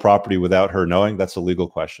sell the property without her knowing? That's a legal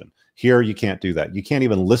question. Here, you can't do that. You can't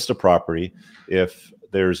even list a property if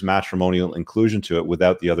there's matrimonial inclusion to it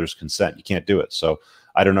without the other's consent. You can't do it. So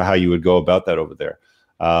I don't know how you would go about that over there.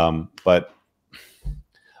 But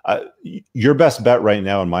your best bet right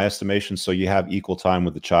now, in my estimation, so you have equal time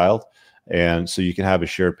with the child, and so you can have a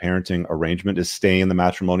shared parenting arrangement, is stay in the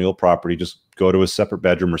matrimonial property. Just go to a separate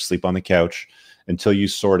bedroom or sleep on the couch until you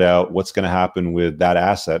sort out what's going to happen with that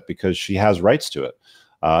asset, because she has rights to it.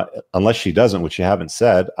 Unless she doesn't, which you haven't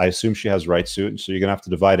said, I assume she has rights to it. So you're going to have to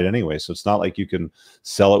divide it anyway. So it's not like you can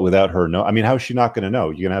sell it without her know. I mean, how is she not going to know?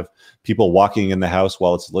 You're going to have people walking in the house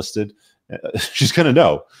while it's listed. She's going to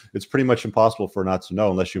know. It's pretty much impossible for her not to know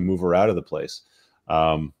unless you move her out of the place.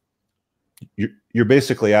 You're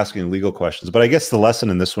basically asking legal questions. But I guess the lesson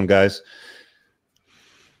in this one, guys,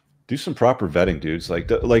 do some proper vetting, dudes. Like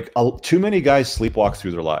too many guys sleepwalk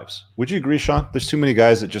through their lives. Would you agree, Shawn? There's too many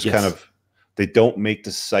guys that just kind of, they don't make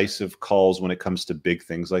decisive calls when it comes to big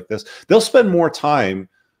things like this. They'll spend more time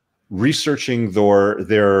researching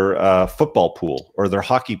their football pool or their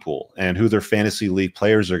hockey pool and who their fantasy league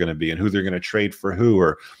players are going to be and who they're going to trade for who,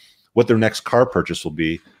 or what their next car purchase will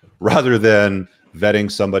be, rather than vetting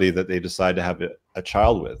somebody that they decide to have a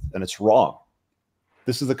child with. And it's wrong.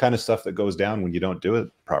 This is the kind of stuff that goes down when you don't do it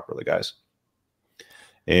properly, guys.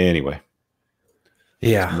 Anyway.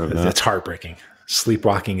 Yeah, that's heartbreaking.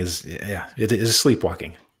 Sleepwalking is, it is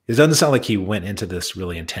sleepwalking. It doesn't sound like he went into this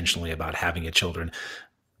really intentionally about having a children,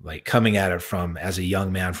 like coming at it from, as a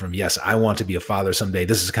young man, from, yes, I want to be a father someday.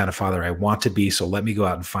 This is the kind of father I want to be. So let me go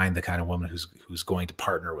out and find the kind of woman who's going to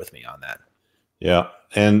partner with me on that. Yeah.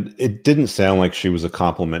 And it didn't sound like she was a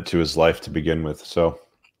compliment to his life to begin with. So,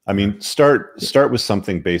 I mean, start with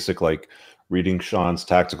something basic, like reading Shawn's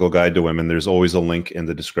Tactical Guide to Women. There's always a link in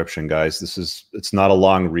the description, guys. It's not a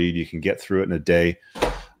long read. You can get through it in a day.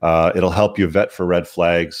 It'll help you vet for red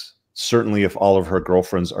flags. Certainly, if all of her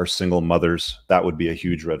girlfriends are single mothers, that would be a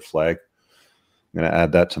huge red flag. I'm going to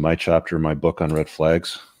add that to my chapter in my book on red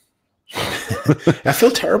flags. I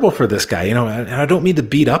feel terrible for this guy, and I don't mean to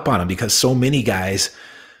beat up on him, because so many guys,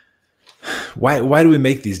 why do we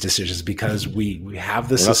make these decisions? Because we have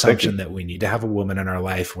this assumption that we need to have a woman in our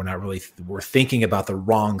life. We're thinking about the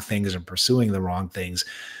wrong things and pursuing the wrong things.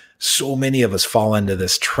 So many of us fall into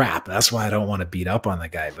this trap. That's why I don't want to beat up on the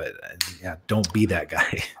guy, but yeah, don't be that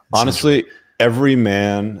guy. Honestly, every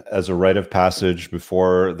man, as a rite of passage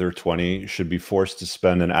before they're 20, should be forced to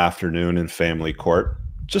spend an afternoon in family court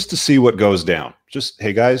just to see what goes down. Just,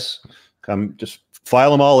 hey guys, come, just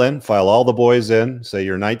file them all in, file all the boys in, say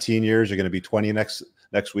you're 19 years, you're going to be 20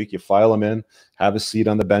 next week. You file them in, have a seat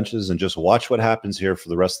on the benches, and just watch what happens here for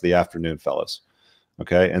the rest of the afternoon, fellas.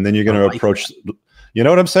 Okay. And then you're going to approach, you know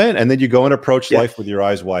what I'm saying? And then you go and approach life with your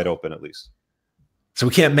eyes wide open, at least. So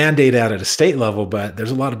we can't mandate out at a state level, but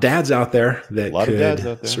there's a lot of dads out there that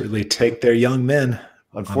could certainly take their young men.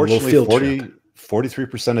 Unfortunately,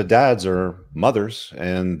 43% of dads are mothers,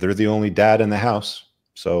 and they're the only dad in the house.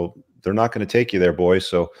 So they're not going to take you there, boys.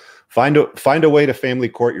 So find a way to family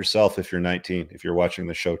court yourself if you're 19, if you're watching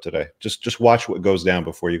the show today. Just watch what goes down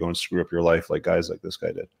before you go and screw up your life like guys like this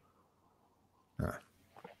guy did.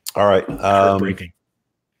 All right. Heartbreaking.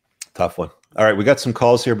 Tough one. All right, we got some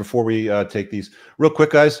calls here before we take these. Real quick,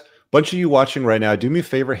 guys, bunch of you watching right now, do me a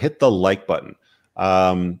favor, hit the like button.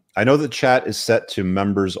 I know the chat is set to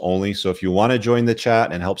members only, so if you want to join the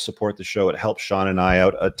chat and help support the show, it helps Shawn and I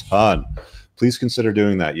out a ton. Please consider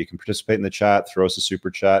doing that. You can participate in the chat, throw us a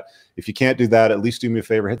super chat. If you can't do that, at least do me a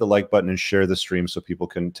favor, hit the like button and share the stream so people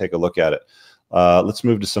can take a look at it. Let's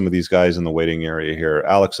move to some of these guys in the waiting area here.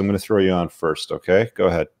 Alex, I'm going to throw you on first, okay? Go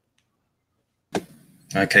ahead.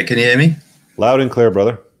 Okay, can you hear me? Loud and clear,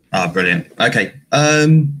 brother. Ah, brilliant. Okay.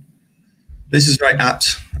 This is very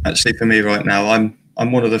apt, actually, for me right now.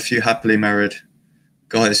 I'm one of the few happily married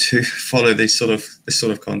guys who follow this sort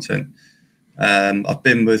of content. I've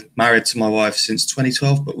been married to my wife since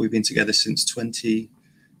 2012, but we've been together since 20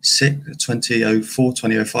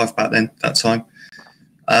 2005 back then, that time.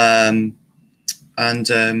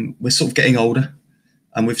 We're sort of getting older,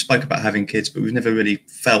 and we've spoke about having kids, but we've never really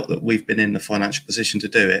felt that we've been in the financial position to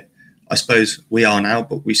do it. I suppose we are now,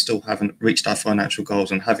 but we still haven't reached our financial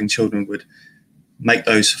goals, and having children would make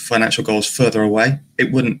those financial goals further away.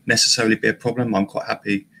 It wouldn't necessarily be a problem. I'm quite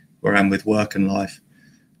happy where I am with work and life.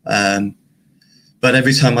 But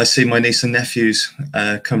every time I see my niece and nephews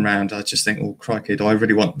come round, I just think, oh, crikey, do I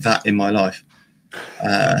really want that in my life?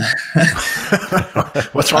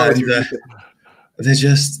 What's wrong with you? They're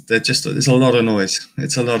just, there's a lot of noise.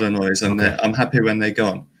 It's a lot of noise, and okay. I'm happy when they're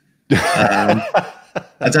gone.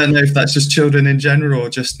 I don't know if that's just children in general or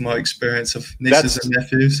just my experience of nieces and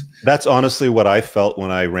nephews. That's honestly what I felt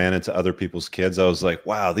when I ran into other people's kids. I was like,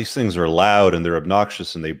 wow, these things are loud and they're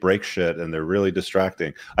obnoxious and they break shit and they're really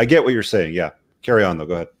distracting. I get what you're saying. Yeah. Carry on though.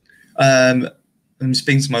 Go ahead. I'm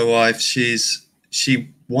speaking to my wife. She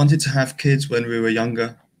wanted to have kids when we were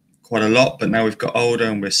younger, quite a lot, but now we've got older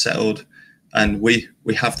and we're settled and we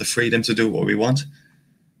have the freedom to do what we want.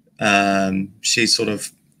 She's sort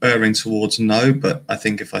of erring towards no, but I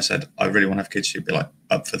think if I said I really want to have kids, she'd be like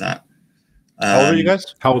up for that. How old are you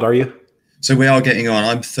guys? How old are you? So we are getting on.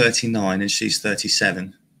 I'm 39 and she's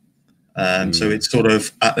 37. So it's sort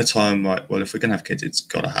of at the time, like, well, if we're going to have kids, it's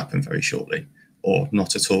got to happen very shortly or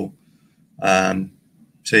not at all.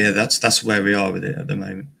 So yeah, that's where we are with it at the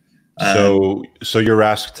moment. So your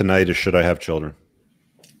ask tonight is, should I have children?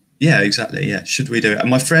 Yeah, exactly. Yeah, should we do it? And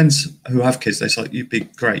my friends who have kids, they're like, you'd be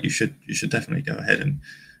great. You should definitely go ahead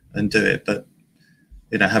and do it. But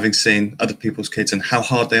you know, having seen other people's kids and how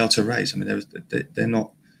hard they are to raise, I mean,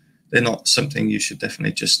 they're not something you should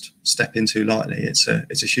definitely just step into lightly. It's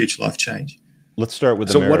a huge life change. Let's start with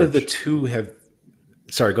the marriage. So what do the two have?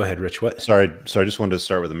 Sorry, go ahead, Rich. What? Sorry. I just wanted to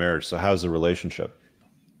start with the marriage. So how's the relationship?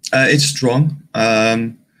 It's strong.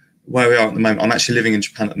 Where we are at the moment, I'm actually living in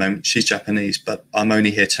Japan at the moment. She's Japanese, but I'm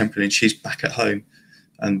only here temporarily and she's back at home.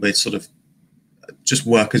 And we're sort of just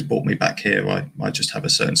work has brought me back here. I just have a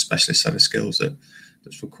certain specialist set of skills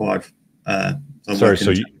that's required. Sorry,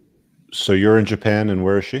 so you're in Japan and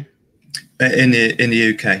where is she? In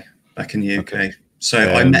the UK, back in the UK. Okay. So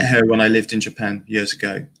I met her when I lived in Japan years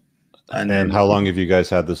ago. And how long have you guys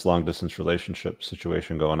had this long distance relationship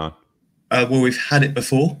situation going on? Well, we've had it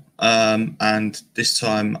before, and this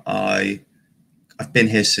time I've been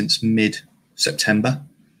here since mid-September.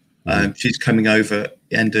 She's coming over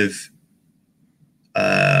end of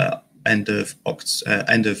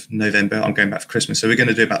November. I'm going back for Christmas, so we're going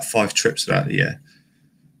to do about 5 trips throughout the year.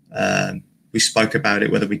 We spoke about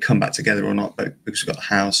it whether we come back together or not, but because we've got a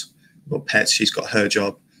house, we've got pets, she's got her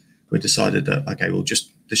job. We decided that okay, we'll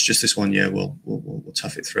just this 1 year we'll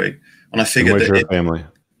tough it through. And I figured where's her family?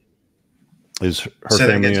 Is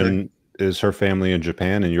her family in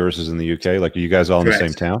Japan and yours is in the UK? Like, are you guys all Correct. In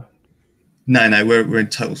the same town? No, we're in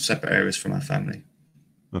total separate areas from our family.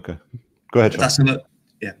 Okay, go ahead, Shawn.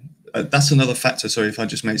 That's another factor. Sorry if I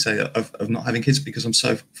just may say of not having kids, because I'm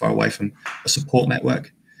so far away from a support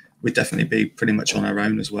network. We'd definitely be pretty much on our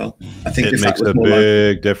own as well. I think it makes a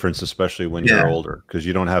big difference, especially when you're older, because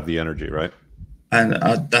you don't have the energy, right? And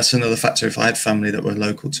that's another factor. If I had family that were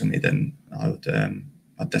local to me, then I'd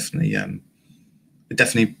definitely it'd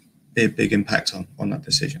definitely be a big impact on that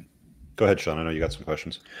decision. Go ahead, Shawn. I know you got some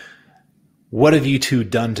questions. What have you two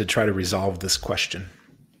done to try to resolve this question?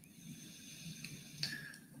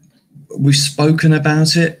 We've spoken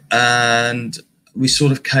about it, and we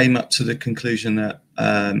sort of came up to the conclusion that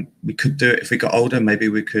we could do it if we got older. Maybe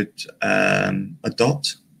we could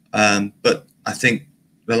adopt. But I think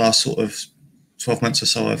the last sort of 12 months or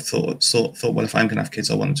so, I've thought, well, if I'm going to have kids,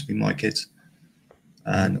 I want them to be my kids.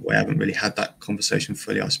 And we haven't really had that conversation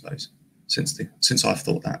fully, I suppose, since I've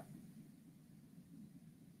thought that.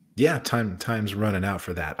 Yeah, time's running out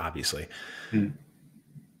for that, obviously.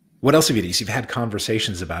 What else have you done? You've had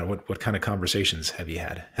conversations about it. What kind of conversations have you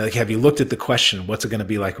had? Like, have you looked at the question, what's it going to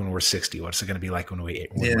be like when we're 60? What's it going to be like when we're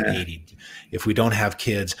 80? If we don't have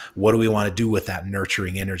kids, what do we want to do with that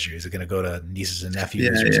nurturing energy? Is it going to go to nieces and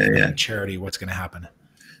nephews? Is it going to be charity? What's going to happen?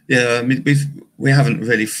 Yeah, I mean, we haven't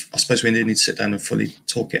really, I suppose we need to sit down and fully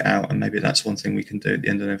talk it out. And maybe that's one thing we can do at the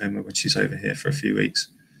end of November when she's over here for a few weeks.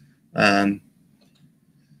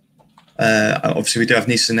 Obviously, we do have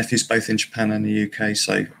nieces and nephews both in Japan and the UK.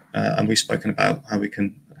 So, and we've spoken about how we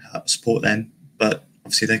can support them. But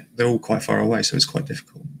obviously, they're all quite far away. So it's quite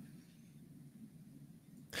difficult.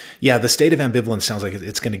 Yeah, the state of ambivalence sounds like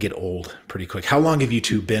it's going to get old pretty quick. How long have you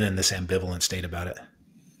two been in this ambivalent state about it?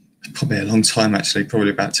 Probably a long time, actually.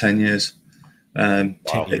 Probably about 10 years. 10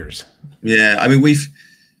 years. Yeah, I mean,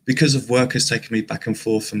 because of work has taken me back and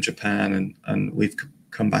forth from Japan, and we've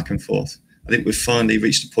come back and forth. I think we've finally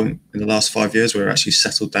reached a point in the last 5 years where we're actually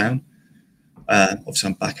settled down. Obviously,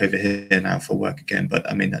 I'm back over here now for work again, but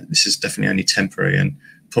I mean, this is definitely only temporary and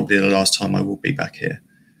probably the last time I will be back here.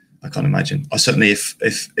 I can't imagine. I certainly, if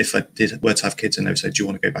I were to have kids and they would say, do you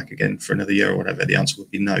want to go back again for another year or whatever, the answer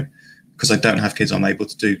would be no. Because I don't have kids, I'm able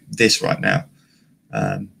to do this right now.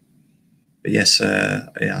 But yes,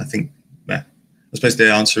 yeah, I think, yeah, I suppose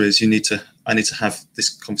the answer is I need to have this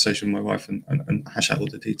conversation with my wife and hash out all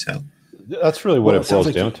the detail. That's really what it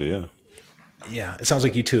boils down to, yeah. Yeah, it sounds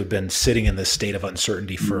like you two have been sitting in this state of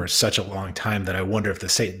uncertainty for such a long time that I wonder if the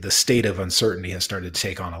state of uncertainty has started to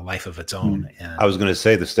take on a life of its own. And I was going to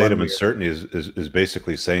say the state of uncertainty is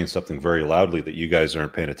basically saying something very loudly that you guys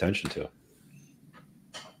aren't paying attention to.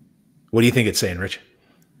 What do you think it's saying, Rich?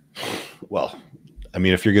 Well, I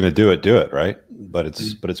mean, if you're going to do it, right? But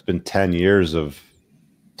it's been 10 years of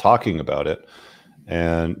talking about it,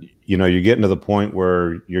 and you know, you're getting to the point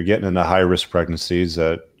where you're getting into high risk pregnancies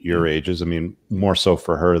at your ages. I mean, more so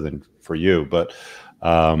for her than for you, but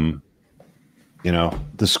you know,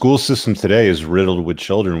 the school system today is riddled with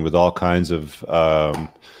children with all kinds of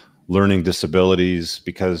learning disabilities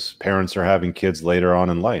because parents are having kids later on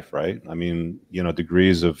in life, right? I mean, you know,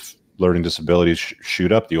 degrees of learning disabilities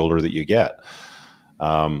shoot up the older that you get.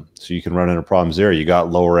 So you can run into problems there. You got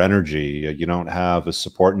lower energy. You don't have a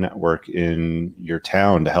support network in your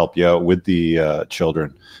town to help you out with the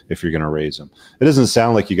children if you're going to raise them. It doesn't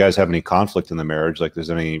sound like you guys have any conflict in the marriage, like there's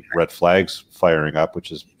any red flags firing up,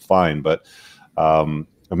 which is fine. But I mean,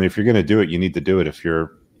 if you're going to do it, you need to do it. If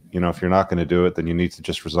you're not going to do it, then you need to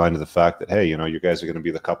just resign to the fact that, hey, you know, you guys are going to be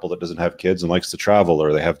the couple that doesn't have kids and likes to travel,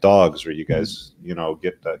 or they have dogs, or you guys, you know,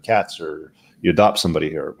 get cats, or you adopt somebody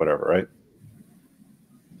here or whatever, right?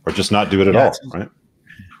 Or just not do it at all, right?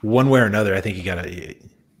 One way or another, I think you got to,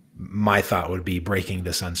 my thought would be breaking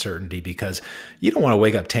this uncertainty, because you don't want to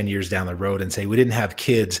wake up 10 years down the road and say, we didn't have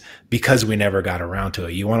kids because we never got around to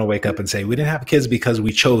it. You want to wake up and say, we didn't have kids because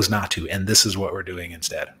we chose not to, and this is what we're doing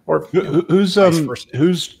instead. Or who's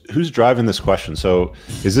driving this question? So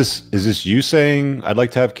is this you saying I'd like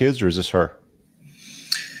to have kids, or is this her?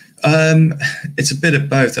 It's a bit of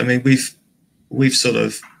both. I mean, we've sort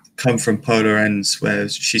of come from polar ends where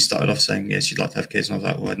she started off saying, yes, she'd like to have kids. And I was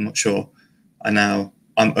like, well, I'm not sure. And now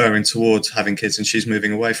I'm erring towards having kids and she's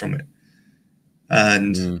moving away from it.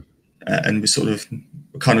 And we're sort of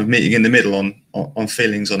kind of meeting in the middle on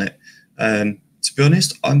feelings on it. To be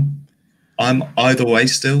honest, I'm either way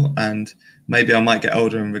still, and maybe I might get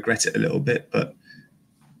older and regret it a little bit. But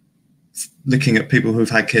looking at people who've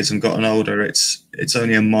had kids and gotten older, it's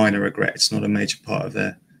only a minor regret. It's not a major part of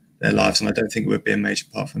their lives, and I don't think it would be a major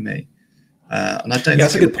part for me. And I don't. Yeah,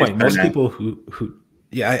 that's a good point. Most people who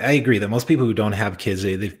I agree that most people who don't have kids,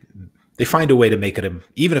 they find a way to make it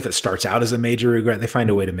even if it starts out as a major regret, they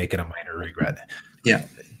find a way to make it a minor regret. Yeah,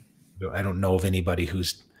 I don't know of anybody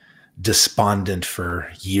who's despondent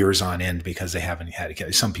for years on end because they haven't had a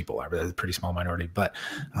kid. Some people are, but that's a pretty small minority. But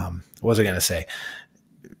what was I going to say?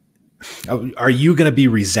 Are you going to be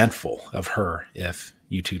resentful of her if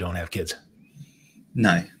you two don't have kids?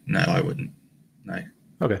 No, I wouldn't. No.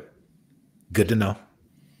 Okay. Good to know.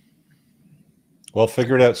 Well,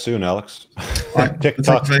 figure it out soon, Alex. Right.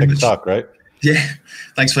 TikTok, right? Yeah.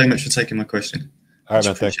 Thanks very much for taking my question. All right,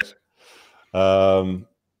 man. Thanks.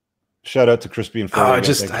 Shout out to Crispy and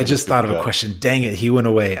Fergie. I just thought of a question. Dang it, he went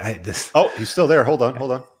away. Oh, he's still there. Hold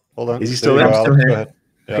on. Is he still there? Alex, still here. go ahead.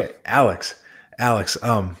 Yeah. Okay, Alex.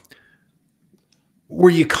 Were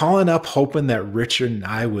you calling up hoping that Richard and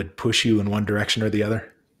I would push you in one direction or the other?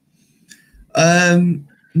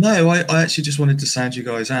 No, I actually just wanted to sound you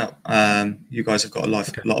guys out. You guys have got a lot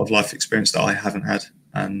of life experience that I haven't had,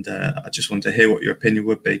 and I just wanted to hear what your opinion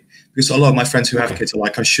would be. Because a lot of my friends who have kids are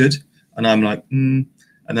like, I should, and I'm like, and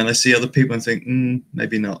then I see other people and think,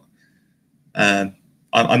 maybe not.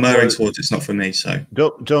 I'm erring towards it's not for me. So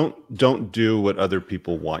don't do what other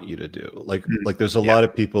people want you to do. Like there's a lot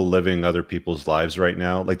of people living other people's lives right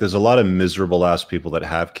now. Like there's a lot of miserable ass people that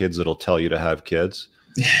have kids that'll tell you to have kids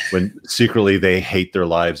when secretly they hate their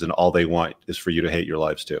lives and all they want is for you to hate your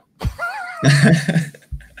lives too.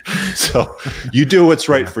 So you do what's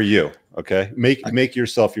right for you. Okay. Make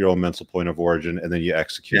yourself your own mental point of origin, and then you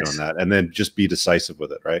execute on that, and then just be decisive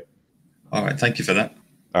with it. Right. All right. Thank you for that.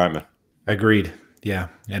 All right, man. Agreed. Yeah.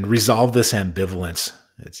 And resolve this ambivalence.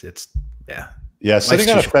 It's Yeah. Sitting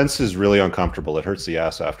on a fence is really uncomfortable. It hurts the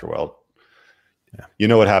ass after a while. Yeah. You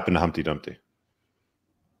know what happened to Humpty Dumpty.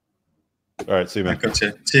 All right. See you, man.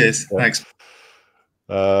 Gotcha. Cheers. Yeah. Thanks.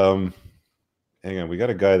 Hang on. We got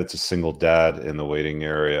a guy that's a single dad in the waiting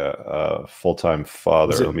area, full-time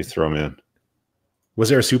father. Let me throw him in. Was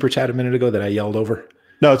there a super chat a minute ago that I yelled over?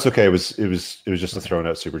 No, it's okay. It was just a thrown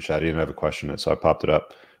out super chat. He didn't have a question in it, so I popped it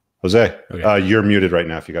up. Jose, Okay. you're muted right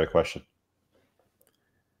now if you got a question.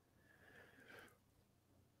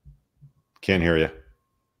 Can't hear you.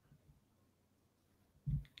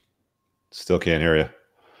 Still can't hear you.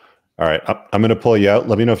 All right, I'm going to pull you out.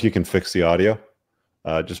 Let me know if you can fix the audio.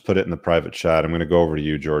 Just put it in the private chat. I'm going to go over to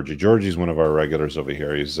you, Georgie. Georgie's one of our regulars over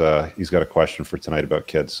here. He's got a question for tonight about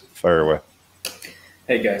kids. Fire away.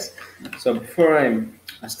 Hey guys. So before I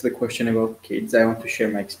ask the question about kids, I want to share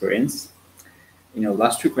my experience.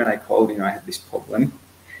 Last week when I called, I had this problem,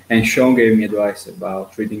 and Shawn gave me advice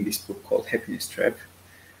about reading this book called Happiness Trap.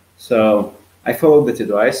 So I followed that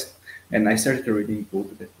advice, and I started reading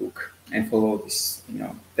that book and follow this,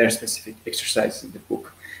 their specific exercises in the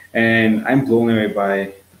book. And I'm blown away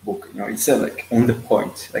by the book. It's like on the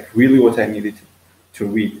point, like really what I needed to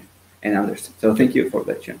read and understand. So thank you for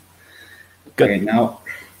that, John. Okay, now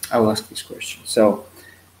I will ask this question. So,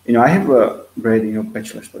 I have read,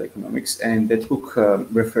 Bachelor's of Economics, and that book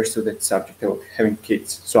refers to that subject of having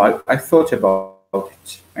kids. So I thought about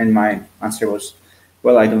it, and my answer was,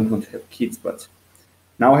 well, I don't want to have kids, but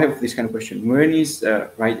now I have this kind of question. When is the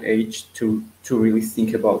right age to really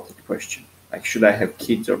think about the question? Like, should I have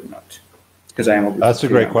kids or not? Because I am. That's a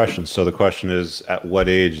great question. So the question is, at what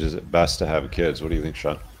age is it best to have kids? What do you think,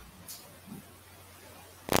 Shawn?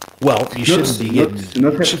 Well, you shouldn't be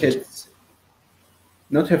not have kids.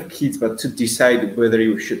 Not have kids, but to decide whether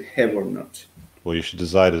you should have or not. Well, you should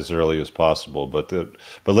decide as early as possible, but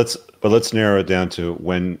let's narrow it down to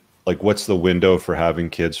when. Like, what's the window for having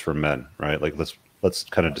kids for men, right? Like, let's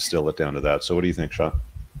kind of distill it down to that. So, what do you think, Shawn?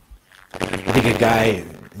 I think a guy.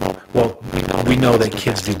 Well, we know that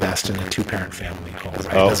kids do best in a two-parent family home,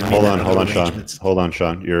 right? Oh, hold on,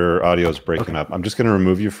 Shawn. Your audio is breaking up. I'm just going to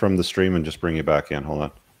remove you from the stream and just bring you back in. Hold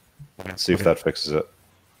on. Let's see if that fixes it.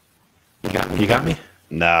 You got me?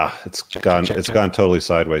 Nah, it's gone. It's gone totally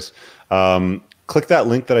sideways. Click that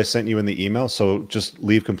link that I sent you in the email. So just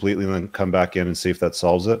leave completely and then come back in and see if that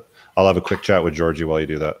solves it. I'll have a quick chat with Georgie while you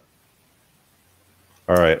do that.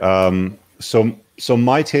 All right. So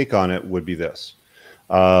my take on it would be this.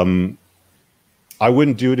 I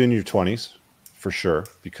wouldn't do it in your 20s for sure,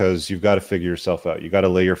 because you've got to figure yourself out. You got to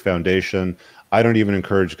lay your foundation. I don't even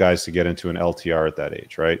encourage guys to get into an LTR at that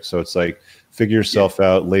age, right? So it's like, figure yourself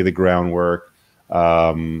out, lay the groundwork.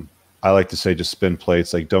 I like to say just spin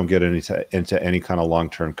plates, like don't get into any kind of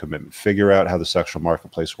long-term commitment. Figure out how the sexual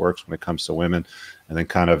marketplace works when it comes to women, and then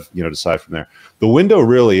kind of, decide from there. The window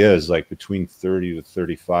really is like between 30 to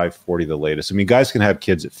 35, 40 the latest. I mean, guys can have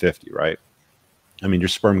kids at 50, right? I mean, your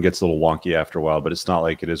sperm gets a little wonky after a while, but it's not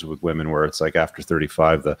like it is with women where it's like after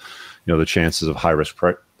 35, the chances of high-risk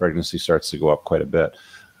pregnancy starts to go up quite a bit.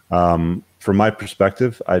 From my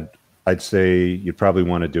perspective, I'd say you'd probably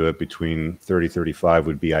want to do it between 30, 35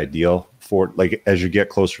 would be ideal. For like, as you get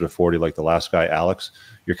closer to 40, like the last guy, Alex,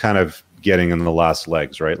 you're kind of getting in the last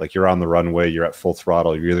legs, right? Like you're on the runway, you're at full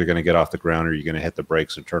throttle. You're either going to get off the ground or you're going to hit the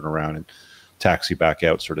brakes and turn around and taxi back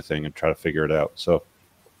out, sort of thing, and try to figure it out. So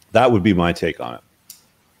that would be my take on it.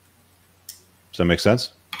 Does that make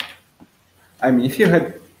sense? I mean, if you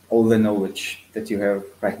had all the knowledge that you have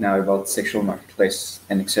right now about sexual marketplace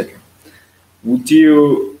and etc., would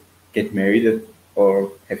you get married or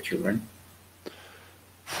have children?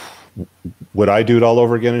 Would I do it all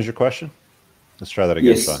over again is your question? Let's try that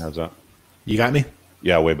again, Yes. Shawn. How's that? You got me?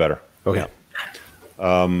 Yeah, way better. Okay.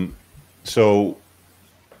 So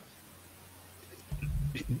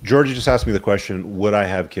Georgie just asked me the question, would I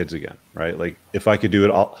have kids again, right? Like if I could do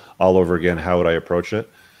it all over again, how would I approach it?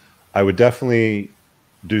 I would definitely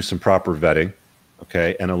do some proper vetting,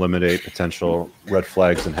 okay, and eliminate potential red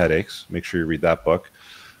flags and headaches. Make sure you read that book.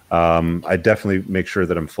 I definitely make sure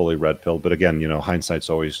that I'm fully red pilled, but again, hindsight's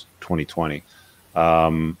always 20/20.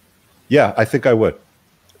 Yeah, I think I would.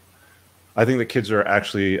 I think that kids are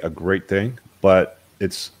actually a great thing, but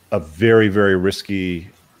it's a very, very risky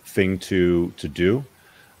thing to do.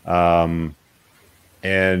 And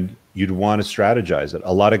you'd want to strategize it.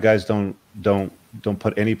 A lot of guys don't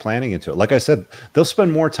put any planning into it. Like I said, they'll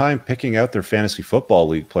spend more time picking out their fantasy football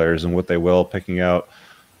league players than what they will picking out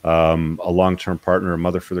a long-term partner or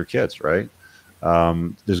mother for their kids, right?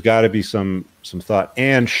 There's got to be some thought,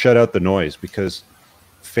 and shut out the noise, because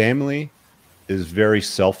family is very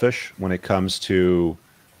selfish when it comes to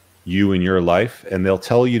you and your life, and they'll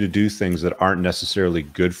tell you to do things that aren't necessarily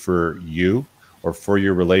good for you or for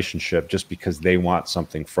your relationship just because they want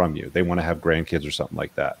something from you. They want to have grandkids or something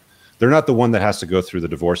like that. They're not the one that has to go through the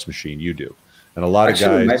divorce machine. You do. And a lot of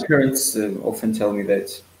guys... my parents often tell me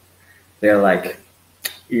that they're like,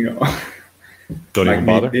 don't even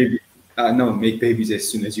bother? No, make babies as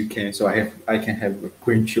soon as you can, so I can have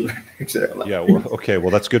grandchildren. Yeah, well, okay,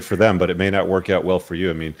 well that's good for them, but it may not work out well for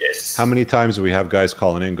you. I mean, Yes. how many times do we have guys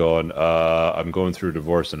calling in going, I'm going through a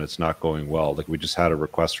divorce and it's not going well? Like we just had a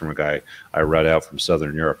request from a guy I read out from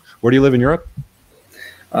Southern Europe. Where do you live in Europe?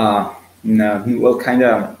 No, well, kind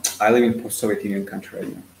of. I live in post-Soviet Union country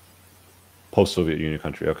right now. Post-Soviet Union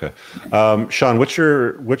country, okay. Shawn, what's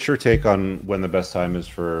your take on when the best time is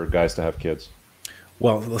for guys to have kids?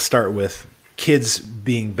 Well, let's start with kids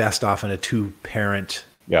being best off in a two-parent.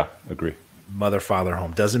 Yeah, agree. Mother-father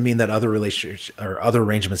home. Doesn't mean that other relationships or other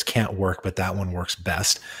arrangements can't work, but that one works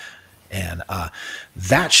best. And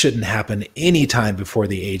that shouldn't happen anytime before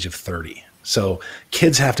the age of 30. So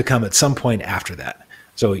kids have to come at some point after that.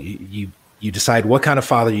 So you decide what kind of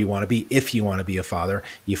father you want to be. If you want to be a father,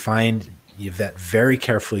 you vet very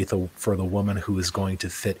carefully for the woman who is going to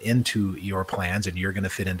fit into your plans and you're going to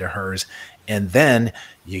fit into hers. And then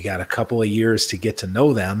you got a couple of years to get to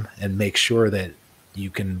know them and make sure that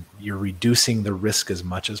you're reducing the risk as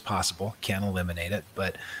much as possible. Can't eliminate it,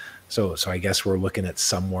 but so I guess we're looking at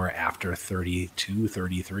somewhere after 32,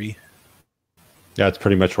 33. Yeah, it's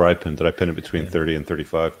pretty much where I pinned it. I pinned it between 30 and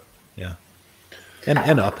 35. Yeah.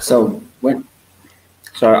 And up. So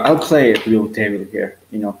I'll play a little table here.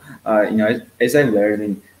 As I learned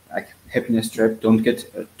in like happiness trap, don't get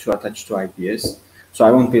too attached to ideas. So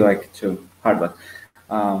I won't be like too hard, but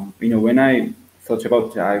when I thought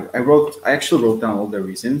about it, I actually wrote down all the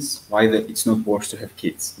reasons why it's not worse to have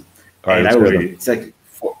kids. All right, it's like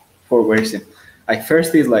four reasons. Like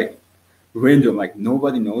first is like random, like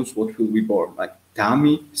nobody knows what will be born, like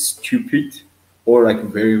dummy, stupid, or like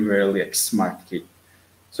very rarely like smart kid.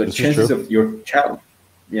 So the chances of your child,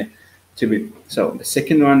 to be. So the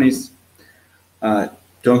second one is don't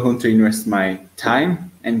want to invest my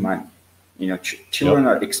time and money. Children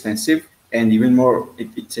are expensive, and even more,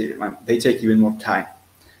 they take even more time.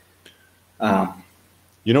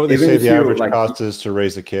 You know what they say the average cost is to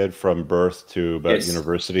raise a kid from birth to about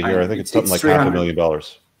university here? I think it's something like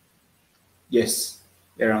 $500,000. Yes,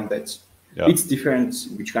 around that. Yeah. It's different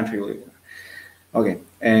which country you live in. Okay,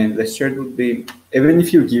 and the third would be, even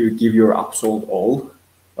if you give your absolute all,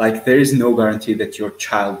 like there is no guarantee that your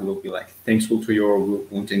child will be like thankful to you or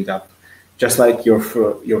won't end up just like your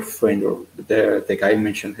friend or the guy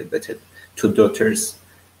mentioned that had two daughters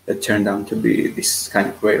that turned out to be this kind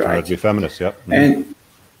of way, right? Be feminist, yeah. And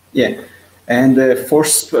and the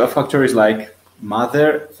fourth factor is like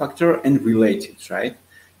mother factor and relatives, right?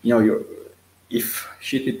 If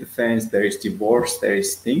shit hit the fans, there is divorce, there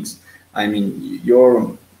is things. I mean,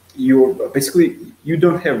 you're basically, you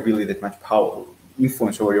don't have really that much power,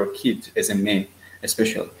 influence over your kid as a man,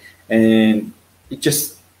 especially, and it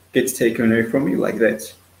just gets taken away from you like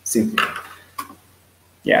that, simply.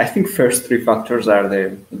 Yeah, I think first three factors are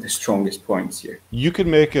the strongest points here. You could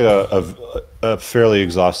make a fairly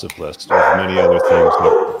exhaustive list of many other things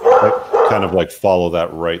that kind of like follow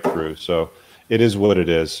that right through. So it is what it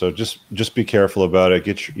is. So just be careful about it.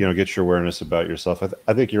 Get your awareness about yourself.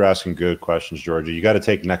 I think you're asking good questions, Georgie. You got to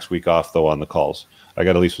take next week off though on the calls. I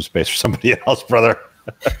got to leave some space for somebody else, brother.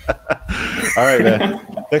 All right,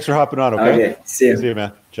 man. Thanks for hopping on. Okay. See you,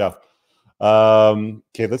 man. Ciao.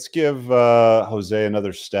 Okay, let's give Jose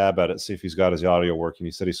another stab at it. See if he's got his audio working.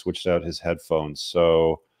 He said he switched out his headphones.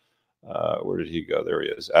 So where did he go? There he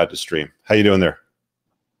is. Add to stream. How you doing there?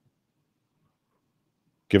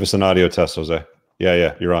 Give us an audio test, Jose.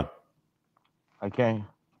 Yeah, you're on. I can't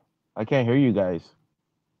hear you guys.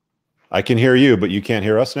 I can hear you, but you can't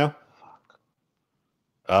hear us now?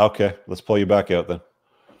 Okay, let's pull you back out then.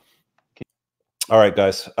 All right,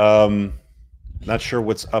 guys. Not sure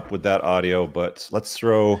what's up with that audio, but let's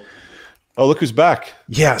throw... Oh, look who's back.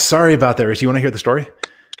 Yeah, sorry about that, Rich. You want to hear the story?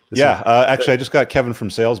 Actually, I just got Kevin from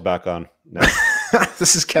sales back on now.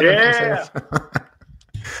 This is Kevin from sales.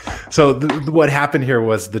 So what happened here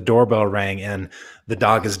was the doorbell rang and the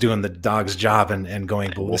dog is doing the dog's job and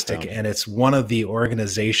going ballistic. And it's one of the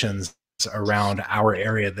organizations around our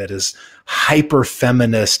area that is hyper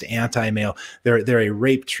feminist, anti-male. They're a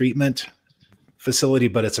rape treatment facility,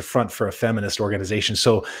 but it's a front for a feminist organization.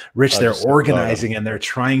 So Rich, they're organizing and they're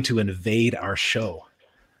trying to invade our show.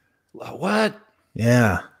 What?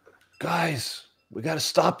 Yeah. Guys, we got to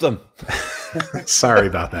stop them. Sorry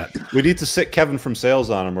about that. We need to sit Kevin from sales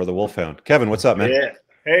on him or the Wolfhound. Kevin, what's up, man? Yeah.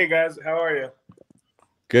 Hey guys, how are you?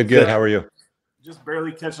 Good. How are you? Just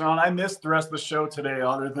barely catching on. I missed the rest of the show today,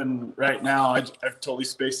 other than right now. I've totally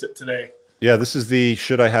spaced it today. Yeah, this is the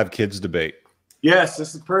should I have kids debate. Yes,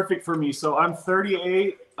 this is perfect for me. So I'm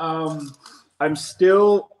 38. I'm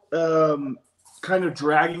still kind of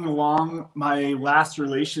dragging along my last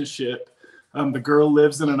relationship The girl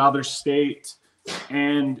lives in another state,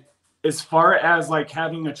 and as far as like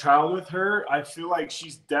having a child with her, I feel like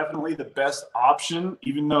she's definitely the best option,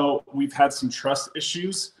 even though we've had some trust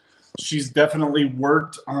issues. She's definitely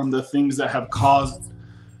worked on the things that have caused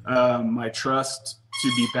my trust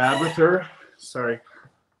to be bad with her. Sorry,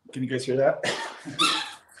 can you guys hear that?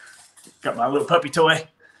 Got my little puppy toy.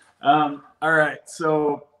 All right,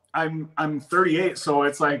 so I'm 38, so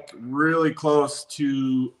it's like really close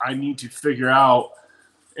to I need to figure out.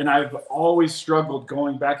 And I've always struggled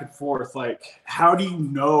going back and forth. Like, how do you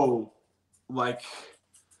know? Like,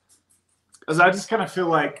 as I just kind of feel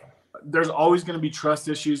like there's always going to be trust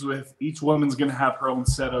issues with each woman's going to have her own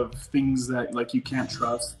set of things that like you can't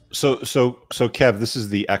trust. So Kev, this is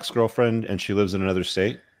the ex-girlfriend, and she lives in another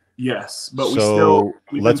state. Yes, but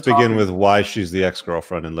let's begin with why she's the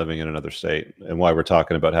ex-girlfriend and living in another state, and why we're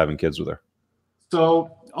talking about having kids with her.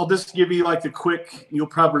 So I'll just give you like the quick, you'll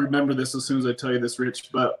probably remember this as soon as I tell you this, Rich,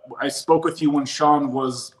 but I spoke with you when Shawn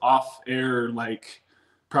was off air, like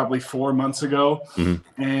probably 4 months ago.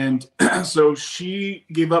 Mm-hmm. And so she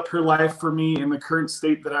gave up her life for me in the current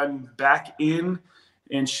state that I'm back in.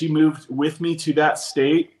 And she moved with me to that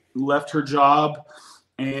state, left her job,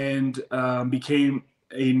 and became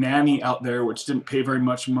a nanny out there, which didn't pay very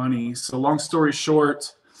much money. So long story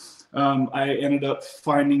short, I ended up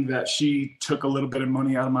finding that she took a little bit of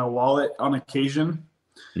money out of my wallet on occasion.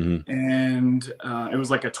 Mm-hmm. And it was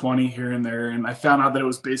like a 20 here and there. And I found out that it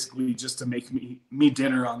was basically just to make me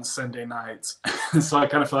dinner on Sunday nights. So I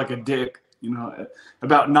kind of feel like a dick, you know,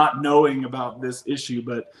 about not knowing about this issue.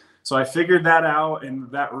 But so I figured that out, and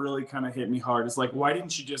that really kind of hit me hard. It's like, why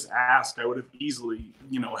didn't you just ask? I would have easily,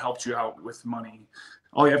 you know, helped you out with money.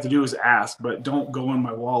 All you have to do is ask, but don't go in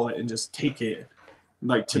my wallet and just take it.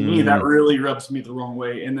 Like, to me, that really rubs me the wrong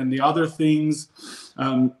way. And then the other things,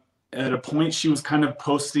 at a point, she was kind of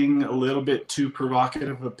posting a little bit too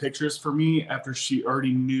provocative of pictures for me after she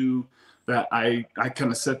already knew that I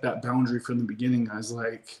kind of set that boundary from the beginning. I was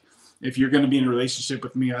like, if you're going to be in a relationship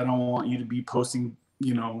with me, I don't want you to be posting,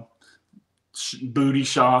 you know, booty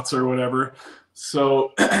shots or whatever.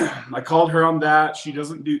 So I called her on that. She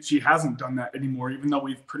hasn't done that anymore, even though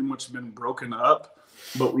we've pretty much been broken up.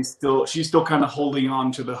 But she's still kind of holding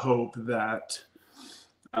on to the hope that,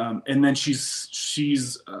 and then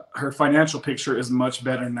she's her financial picture is much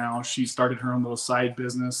better now. She started her own little side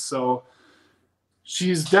business. So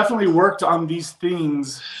she's definitely worked on these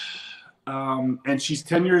things. And she's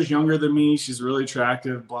 10 years younger than me. She's really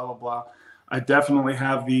attractive, blah, blah, blah. I definitely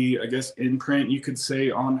have the, I guess, imprint you could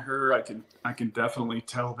say on her. I can definitely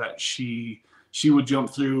tell that she would jump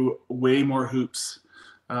through way more hoops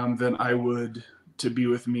than I would to be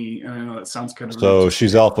with me. And I know that sounds kind of so rude.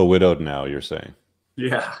 She's alpha widowed now, you're saying?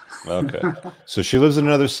 Yeah. Okay. So she lives in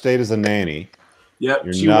another state as a nanny. Yep.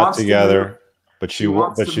 You're not together, but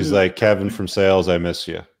she's like, Kevin from sales, I miss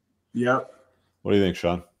you. Yep. What do you think,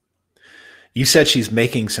 Shawn? You said she's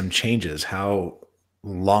making some changes. How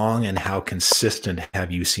long and how consistent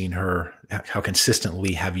have you seen her? How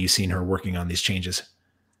consistently have you seen her working on these changes?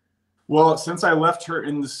 Well, since I left her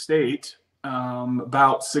in the state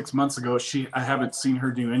about 6 months ago, I haven't seen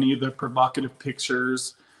her do any of the provocative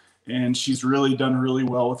pictures, and she's really done really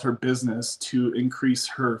well with her business to increase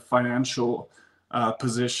her financial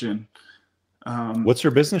position. What's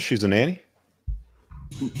her business? She's a nanny?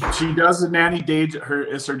 She does the nanny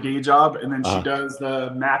it's her day job, and then she does the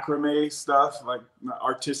macrame stuff, like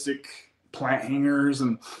artistic plant hangers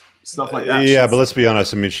and stuff like that. Yeah, but let's be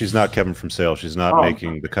honest. I mean, she's not Kevin from sales. She's not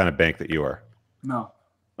making the kind of bank that you are. No.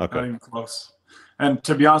 Okay. Not even close. And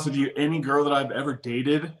to be honest with you, any girl that I've ever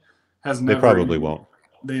dated has never. They probably won't.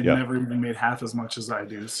 They've never even made half as much as I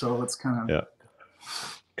do. So it's kind of. Yeah.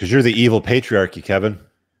 Because you're the evil patriarchy, Kevin.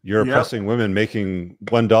 You're oppressing women, making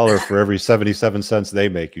 $1 for every 77 cents they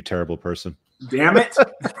make, you terrible person. Damn it.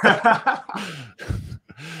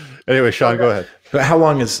 Anyway, Shawn, go ahead. How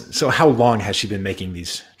long has she been making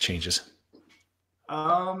these changes?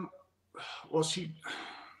 Well,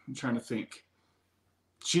 I'm trying to think.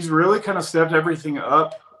 She's really kind of stepped everything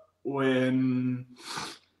up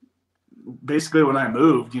basically when I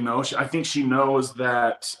moved, you know. I think she knows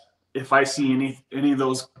that if I see any of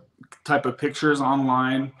those type of pictures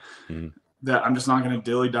online, that I'm just not going to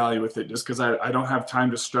dilly-dally with it, just because I don't have time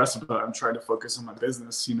to stress about it. I'm trying to focus on my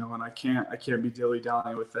business, you know, and I can't be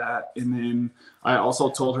dilly-dallying with that. And then I also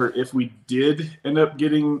told her if we did end up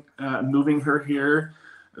moving her here,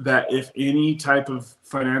 that if any type of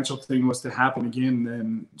financial thing was to happen again,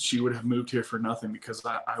 then she would have moved here for nothing, because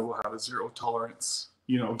I will have a zero tolerance,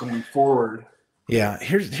 you know, going forward. Yeah,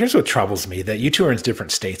 here's what troubles me, that you two are in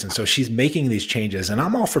different states, and so she's making these changes, and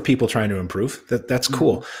I'm all for people trying to improve. That's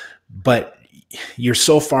cool. But you're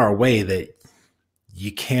so far away that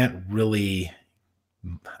you can't really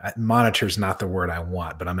monitor is not the word I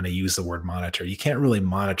want, but I'm going to use the word monitor. You can't really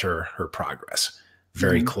monitor her progress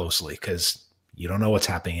very closely because you don't know what's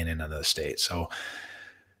happening in another state. So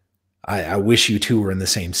I wish you two were in the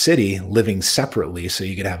same city living separately so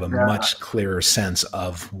you could have a much clearer sense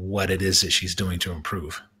of what it is that she's doing to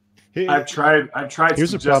improve. I've tried.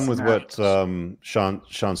 Here's the problem with what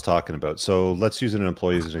Shawn's talking about. So let's use an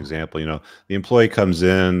employee as an example. You know, the employee comes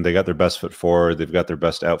in, they got their best foot forward, they've got their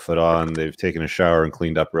best outfit on, they've taken a shower and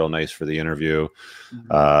cleaned up real nice for the interview.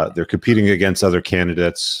 They're competing against other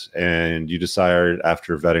candidates, and you decide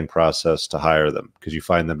after a vetting process to hire them because you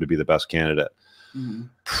find them to be the best candidate.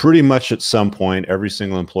 Pretty much at some point, every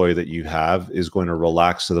single employee that you have is going to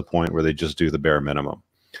relax to the point where they just do the bare minimum.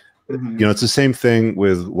 You know, it's the same thing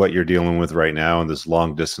with what you're dealing with right now in this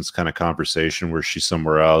long distance kind of conversation where she's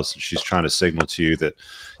somewhere else and she's trying to signal to you that,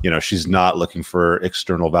 you know, she's not looking for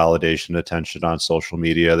external validation, attention on social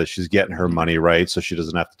media, that she's getting her money right so she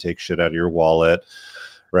doesn't have to take shit out of your wallet,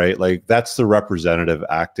 right? Like that's the representative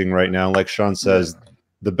acting right now. Like Shawn says,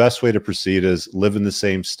 the best way to proceed is live in the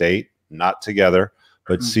same state, not together,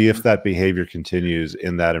 but see if that behavior continues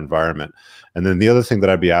in that environment. And then the other thing that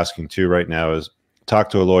I'd be asking too right now is, talk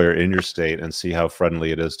to a lawyer in your state and see how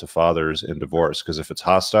friendly it is to fathers in divorce. Because if it's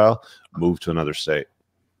hostile, move to another state.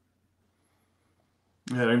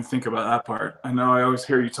 Yeah, I didn't think about that part. I know I always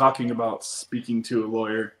hear you talking about speaking to a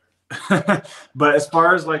lawyer. But as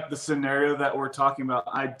far as like the scenario that we're talking about,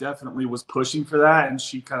 I definitely was pushing for that. And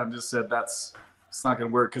she kind of just said, it's not going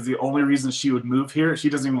to work. Because the only reason she would move here, she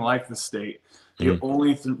doesn't even like the state. The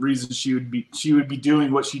only reason she would be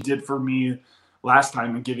doing what she did for me last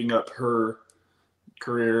time and giving up her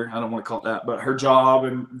career, I don't want to call it that, but her job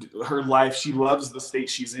and her life. She loves the state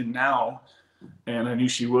she's in now, and I knew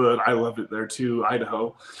she would. I loved it there too,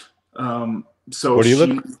 Idaho. So where do you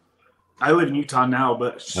live? I live in Utah now,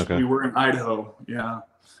 but we were in Idaho. Yeah.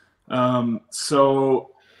 So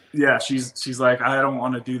yeah, she's like, I don't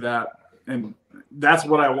want to do that, and that's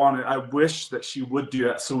what I wanted. I wish that she would do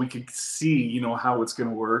that so we could see, you know, how it's going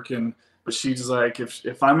to work. But she's like,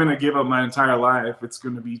 if I'm going to give up my entire life, it's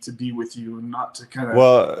going to be with you and not to kind of.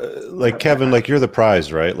 Well, like Kevin, like you're the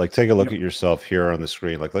prize, right? Like take a look at yourself here on the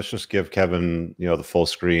screen. Like let's just give Kevin, you know, the full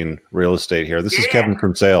screen real estate here. This is Kevin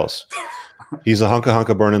from sales. He's a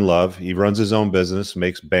hunka burning love. He runs his own business,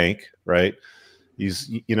 makes bank, right? He's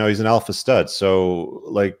an alpha stud. So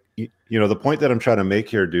like, you know, the point that I'm trying to make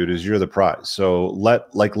here, dude, is you're the prize. So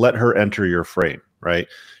let her enter your frame, right?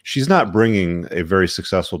 She's not bringing a very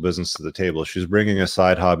successful business to the table. She's bringing a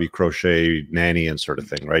side hobby, crochet, nanny, and sort of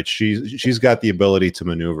thing, right? She's got the ability to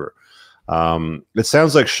maneuver. It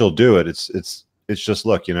sounds like she'll do it. It's just,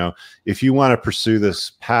 look, you know, if you want to pursue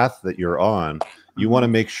this path that you're on, you want to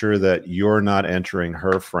make sure that you're not entering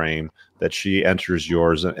her frame, that she enters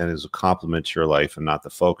yours and is a complement to your life and not the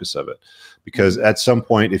focus of it. Because at some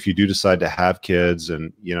point, if you do decide to have kids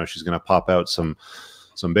and, you know, she's going to pop out some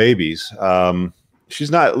babies,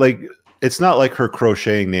 she's not like, it's not like her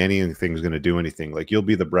crocheting nannying thing is going to do anything. Like you'll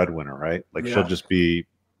be the breadwinner, right? Like she'll just be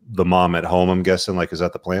the mom at home, I'm guessing. Like, is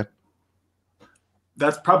that the plan?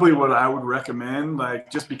 That's probably what I would recommend.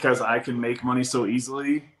 Like, just because I can make money so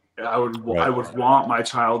easily, I would want my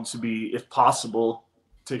child to be, if possible,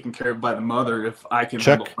 taken care of by the mother if I can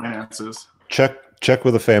handle finances. Check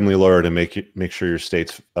with a family lawyer to make sure your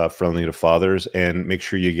state's friendly to fathers, and make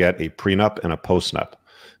sure you get a prenup and a postnup,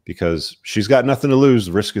 because she's got nothing to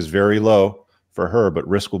lose. Risk is very low for her, but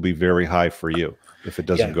risk will be very high for you if it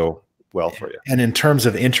doesn't go well for you. And in terms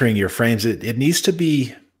of entering your frames, it needs to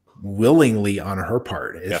be willingly on her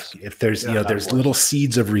part. If there's there's little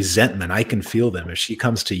seeds of resentment, I can feel them. If she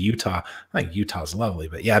comes to Utah, I think Utah's lovely,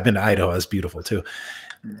 but yeah, I've been to Idaho. It's beautiful too.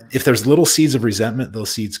 If there's little seeds of resentment,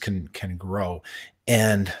 those seeds can grow.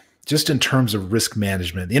 And just in terms of risk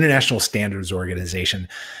management, the International Standards Organization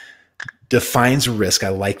defines risk. I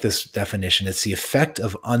like this definition. It's the effect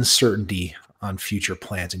of uncertainty on future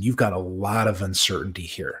plans. And you've got a lot of uncertainty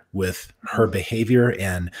here with her behavior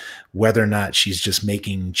and whether or not she's just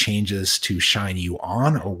making changes to shine you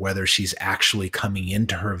on, or whether she's actually coming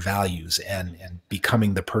into her values and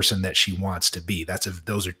becoming the person that she wants to be.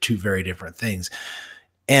 Those are two very different things.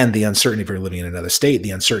 And the uncertainty if you're living in another state,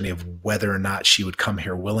 the uncertainty of whether or not she would come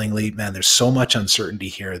here willingly. Man, there's so much uncertainty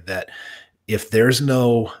here that if there's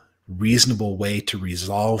no reasonable way to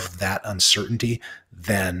resolve that uncertainty,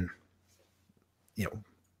 then, you know,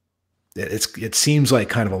 it seems like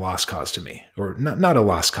kind of a lost cause to me, or not a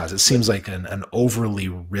lost cause. It seems like an overly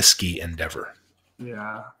risky endeavor.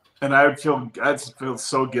 Yeah. And I'd feel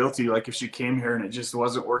so guilty. Like if she came here and it just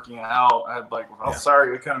wasn't working out, I'd like, well,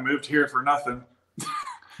 sorry, we kind of moved here for nothing.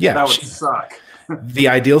 Yeah, that would suck. The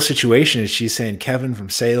ideal situation is she's saying, Kevin from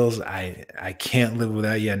sales, I can't live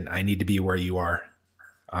without you, and I need to be where you are.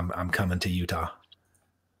 I'm coming to Utah.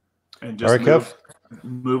 And just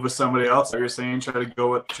move with somebody else. Are you saying try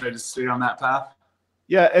to stay on that path?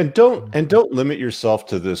 Yeah, and don't limit yourself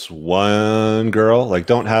to this one girl. Like,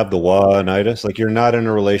 don't have the one-itis. Like, you're not in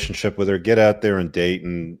a relationship with her. Get out there and date.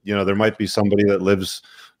 And there might be somebody that lives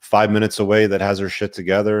 5 minutes away that has her shit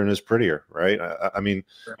together and is prettier, right? I mean,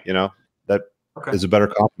 that is a better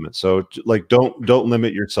compliment. So, like, don't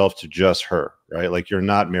limit yourself to just her, right? Like, you're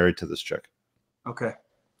not married to this chick. Okay,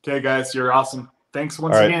 guys, you're awesome. Thanks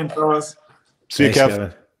once again, fellas. See you,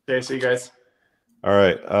 Kev. Okay, see you guys. All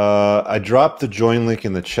right. I dropped the join link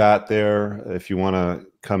in the chat there. If you want to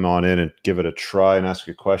come on in and give it a try and ask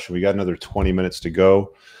a question, we got another 20 minutes to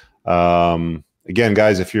go. Again,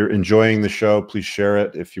 guys, if you're enjoying the show, please share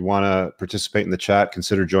it. If you want to participate in the chat,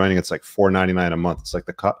 consider joining. It's like $4.99 a month. It's like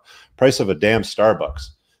the price of a damn Starbucks.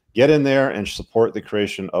 Get in there and support the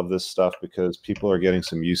creation of this stuff because people are getting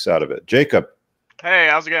some use out of it. Jacob. Hey,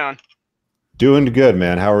 how's it going? Doing good,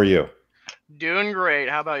 man. How are you? Doing great.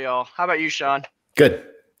 How about y'all? How about you, Shawn? Good.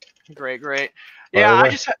 Great. Yeah,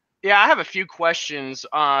 I have a few questions.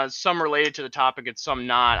 Some related to the topic and some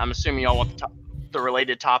not. I'm assuming y'all want the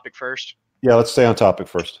related topic first. Yeah, let's stay on topic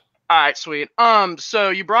first. All right, sweet. So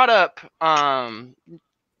you brought up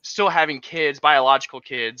still having kids, biological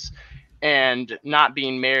kids, and not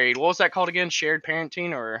being married. What was that called again? Shared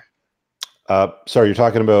parenting, or? Sorry, you're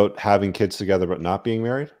talking about having kids together but not being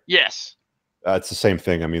married? Yes. It's the same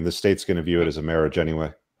thing. I mean, the state's going to view it as a marriage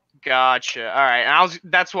anyway. Gotcha. All right. And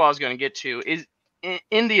that's what I was going to get to. Is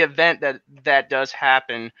in the event that does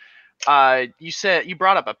happen, you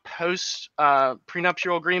brought up a post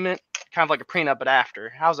prenuptial agreement, kind of like a prenup, but after.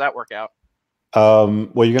 How's that work out? Well,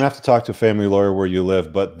 you're going to have to talk to a family lawyer where you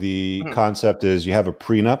live, but the concept is you have a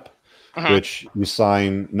prenup, which you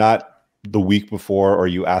sign not the week before, or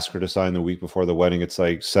you ask her to sign the week before the wedding. It's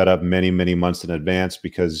like set up many, many months in advance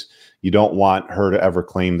because you don't want her to ever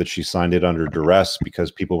claim that she signed it under duress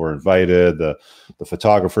because people were invited, the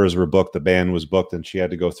photographers were booked, the band was booked, and she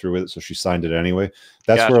had to go through with it, so she signed it anyway.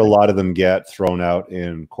 That's where a lot of them get thrown out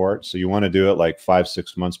in court. So you want to do it like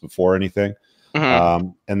 5-6 months before anything.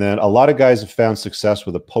 And then a lot of guys have found success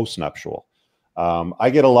with a postnuptial. I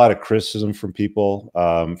get a lot of criticism from people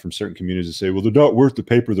from certain communities that say, well, they're not worth the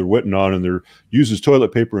paper they're written on and they're used as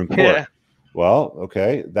toilet paper in court. Yeah. Well,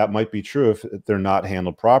 okay, that might be true if they're not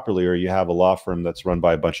handled properly, or you have a law firm that's run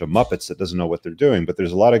by a bunch of Muppets that doesn't know what they're doing. But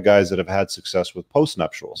there's a lot of guys that have had success with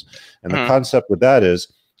postnuptials. And the concept with that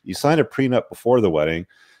is you sign a prenup before the wedding,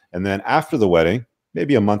 and then after the wedding,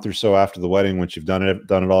 maybe a month or so after the wedding, once you've done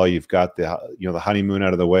it all, you've got the the honeymoon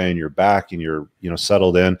out of the way and you're back and you're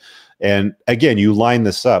settled in. And again, you line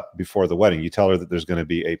this up before the wedding. You tell her that there's going to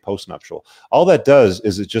be a postnuptial. All that does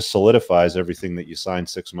is it just solidifies everything that you signed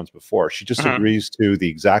 6 months before. She just agrees to the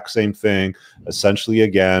exact same thing, essentially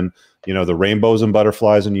again. The rainbows and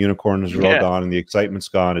butterflies and unicorns are all gone and the excitement's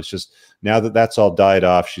gone. It's just now that that's all died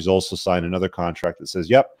off, she's also signed another contract that says,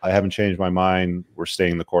 yep, I haven't changed my mind. We're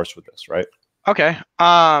staying the course with this, right? Okay.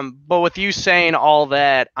 But with you saying all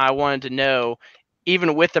that, I wanted to know,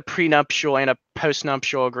 even with a prenuptial and a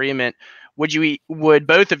postnuptial agreement, would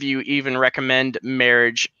both of you even recommend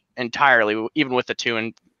marriage entirely, even with the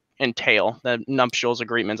two entail the nuptials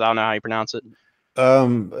agreements? I don't know how you pronounce it.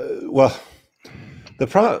 Well, the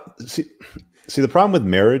problem with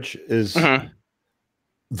marriage is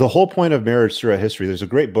the whole point of marriage throughout history. There's a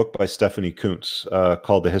great book by Stephanie Kuntz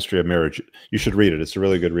called The History of Marriage. You should read it. It's a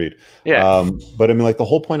really good read. Yeah. But I mean, like, the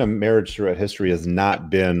whole point of marriage throughout history has not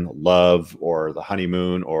been love or the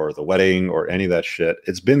honeymoon or the wedding or any of that shit.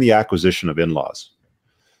 It's been the acquisition of in-laws,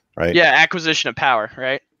 right? Yeah, acquisition of power,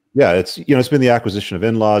 right? Yeah, it's been the acquisition of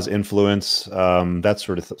in-laws, influence, that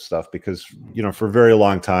sort of stuff. Because for a very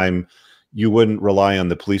long time, you wouldn't rely on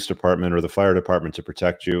the police department or the fire department to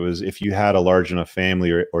protect you. As if you had a large enough family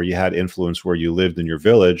or you had influence where you lived in your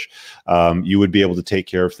village, you would be able to take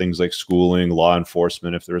care of things like schooling, law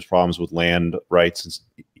enforcement, if there was problems with land rights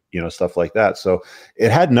and stuff like that. So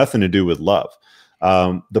it had nothing to do with love.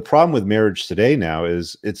 The problem with marriage today now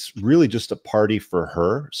is it's really just a party for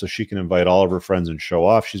her, so she can invite all of her friends and show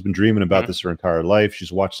off. She's been dreaming about this her entire life.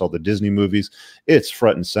 She's watched all the Disney movies. It's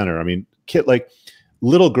front and center. I mean,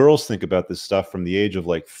 little girls think about this stuff from the age of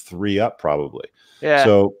like 3 up, probably. Yeah.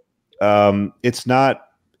 So it's not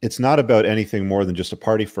it's not about anything more than just a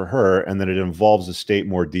party for her, and then it involves the state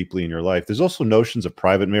more deeply in your life. There's also notions of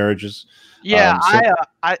private marriages. Yeah,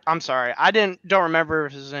 I'm sorry. I don't remember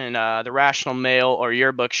if it was in The Rational Male or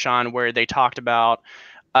your book, Shawn, where they talked about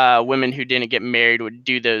women who didn't get married would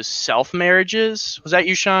do those self-marriages. Was that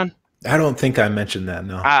you, Shawn? I don't think I mentioned that,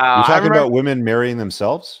 no. You're talking about women marrying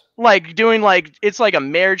themselves? Like doing it's like a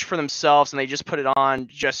marriage for themselves, and they just put it on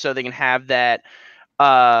just so they can have that,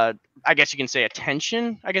 I guess you can say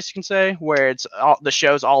attention, I guess you can say, where the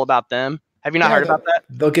show's all about them. Have you not heard about that?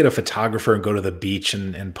 They'll get a photographer and go to the beach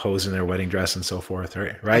and pose in their wedding dress and so forth,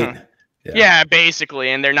 right? Uh-huh. Yeah, basically,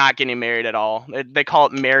 and they're not getting married at all. They call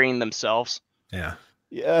it marrying themselves. Yeah.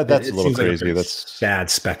 Yeah, that's a little crazy. Like that's sad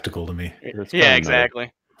spectacle to me. Yeah,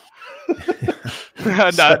 exactly. No,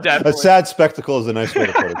 a sad spectacle is a nice way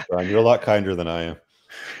to put it, Shawn. You're a lot kinder than I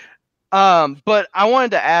am. But I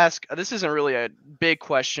wanted to ask, this isn't really a big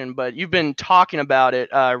question, but you've been talking about it,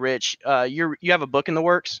 Rich. You have a book in the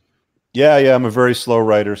works? Yeah, I'm a very slow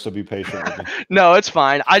writer, so be patient with me. No, it's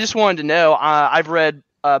fine. I just wanted to know. I've read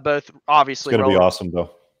both, obviously. It's going to be awesome, though.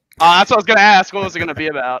 That's what I was going to ask. What was it going to be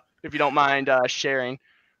about, if you don't mind sharing?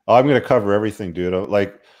 Oh, I'm going to cover everything, dude.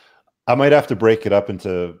 I might have to break it up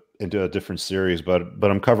into a different series, but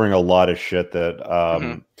I'm covering a lot of shit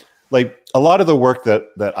that like a lot of the work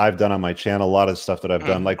that I've done on my channel, a lot of stuff that I've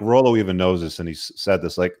done, like Rollo even knows this, and he said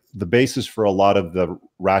this, like the basis for a lot of the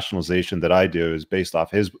rationalization that I do is based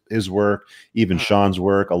off his work, even Shawn's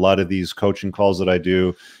work, a lot of these coaching calls that I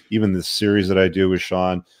do, even the series that I do with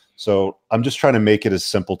Shawn. So I'm just trying to make it as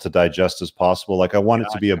simple to digest as possible. Like I want it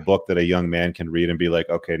to be a book that a young man can read and be like,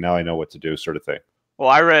 okay, now I know what to do, sort of thing. Well,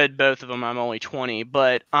 I read both of them. I'm only 20,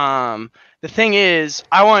 but the thing is,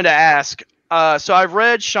 I wanted to ask. So I've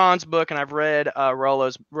read Shawn's book and I've read Rollo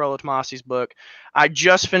Tomasi's book. I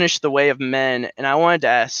just finished The Way of Men, and I wanted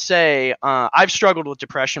to say I've struggled with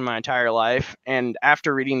depression my entire life, and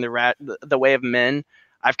after reading The Way of Men,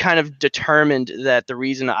 I've kind of determined that the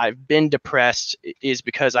reason I've been depressed is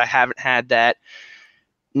because I haven't had that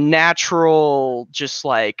natural, just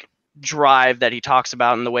like drive that he talks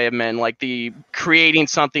about in The Way of Men, like the creating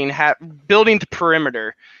something, building the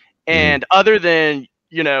perimeter, and other than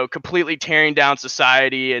completely tearing down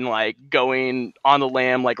society and like going on the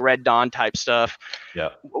lam, like Red Dawn type stuff. Yeah.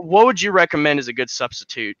 What would you recommend as a good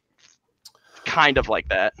substitute? Kind of like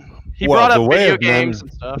that. He brought up video games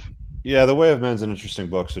and stuff. Yeah, The Way of Men's an interesting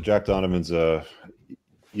book. So Jack Donovan's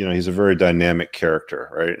he's a very dynamic character,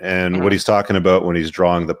 right? And what he's talking about when he's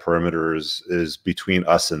drawing the perimeter is between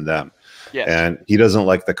us and them. Yes. And he doesn't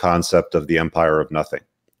like the concept of the empire of nothing,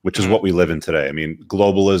 which is what we live in today. I mean,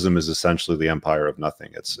 globalism is essentially the empire of nothing.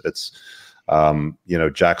 It's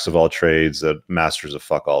jacks of all trades, masters of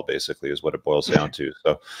fuck all, basically, is what it boils down to.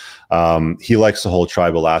 So he likes the whole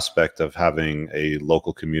tribal aspect of having a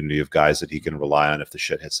local community of guys that he can rely on if the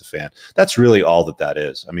shit hits the fan. That's really all that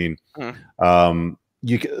is. I mean,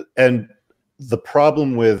 and the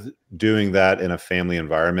problem with doing that in a family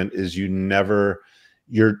environment is you're never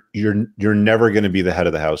going to be the head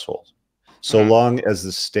of the household. So long as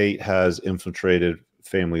the state has infiltrated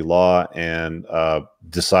family law and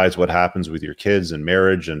decides what happens with your kids and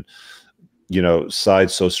marriage, and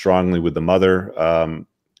sides so strongly with the mother,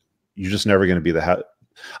 you're just never going to be the head.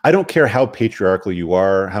 I don't care how patriarchal you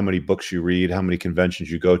are, how many books you read, how many conventions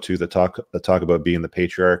you go to that talk about being the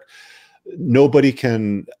patriarch. Nobody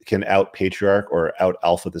can out patriarch or out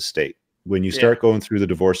alpha the state. When you start going through the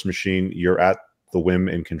divorce machine, you're at the whim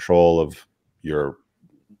and control of your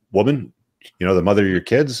woman, the mother of your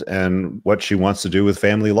kids, and what she wants to do with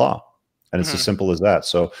family law. And it's as simple as that.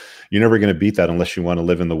 So you're never going to beat that unless you want to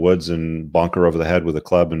live in the woods and bonk her over the head with a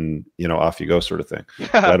club and, off you go, sort of thing.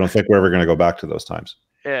 But I don't think we're ever going to go back to those times.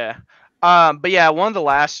 Yeah. But yeah, one of the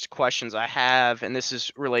last questions I have, and this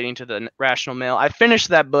is relating to The Rational Male. I finished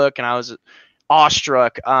that book and I was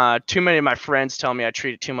awestruck. Too many of my friends tell me I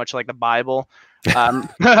treat it too much like the Bible.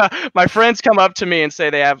 My friends come up to me and say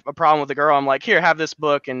they have a problem with a girl. I'm like, here, have this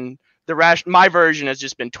book. And my version has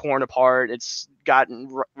just been torn apart. It's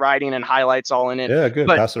gotten writing and highlights all in it. Yeah, good.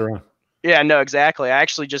 Pass it around. Yeah, no, exactly. I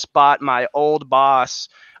actually just bought my old boss,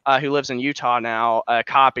 who lives in Utah now, a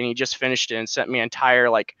copy, and he just finished it and sent me an entire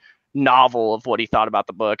novel of what he thought about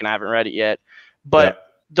the book, and I haven't read it yet. But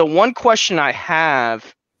the one question I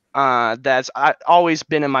have that's always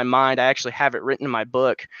been in my mind, I actually have it written in my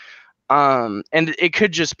book, and it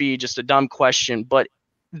could just be just a dumb question, but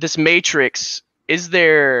this Matrix, is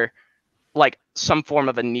there some form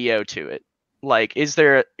of a Neo to it?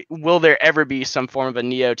 Will there ever be some form of a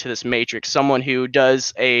Neo to this Matrix? Someone who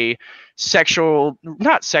does a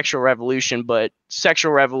not sexual revolution, but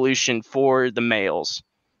sexual revolution for the males?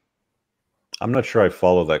 I'm not sure I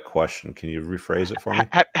follow that question. Can you rephrase it for me?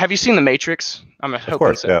 Have you seen The Matrix? I'm hoping Of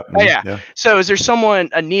course, so. yeah. Oh, yeah. Yeah. So is there someone,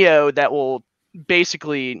 a Neo, that will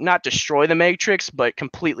basically not destroy the Matrix, but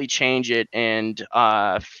completely change it and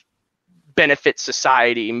benefit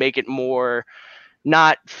society, make it more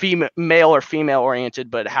not male or female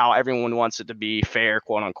oriented, but how everyone wants it to be, fair,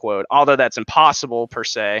 quote unquote, although that's impossible per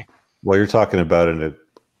se. Well, you're talking about an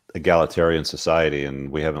egalitarian society,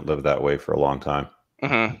 and we haven't lived that way for a long time.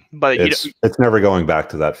 But it's never going back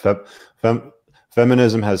to that.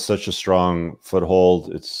 Feminism has such a strong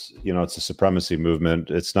foothold. It's, you know, it's a supremacy movement.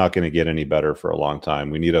 It's not going to get any better for a long time.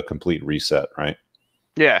 We need a complete reset, right?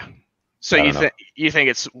 Yeah. So you think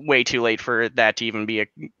it's way too late for that to even be a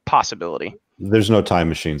possibility? There's no time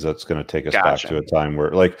machines that's going to take us back to a time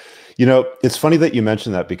where, like, you know, it's funny that you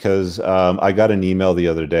mentioned that, because I got an email the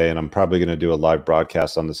other day, and I'm probably going to do a live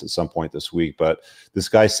broadcast on this at some point this week. But this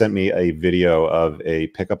guy sent me a video of a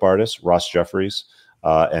pickup artist, Ross Jeffries,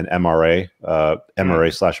 an MRA /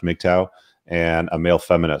 MGTOW, and a male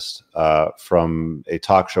feminist from a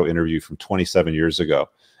talk show interview from 27 years ago.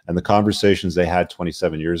 And the conversations they had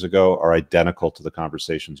 27 years ago are identical to the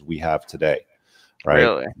conversations we have today. Right?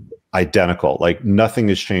 Really? Identical. Like, nothing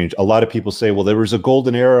has changed. A lot of people say, well, there was a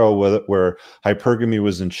golden era where hypergamy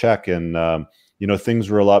was in check, and you know, things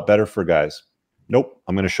were a lot better for guys. Nope.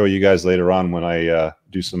 I'm going to show you guys later on when I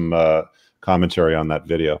do some commentary on that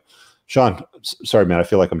video. Shawn, sorry, man, I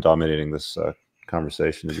feel like I'm dominating this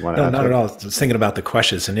conversation. Did you want to add not to at it? all. I was thinking about the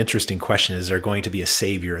question. It's an interesting question. Is there going to be a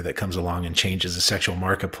savior that comes along and changes the sexual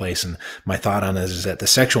marketplace? And my thought on it is that the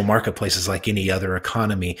sexual marketplace is like any other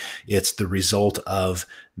economy. It's the result of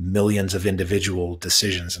millions of individual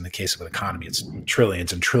decisions. In the case of an economy, it's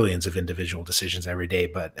trillions and trillions of individual decisions every day.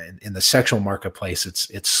 But in the sexual marketplace,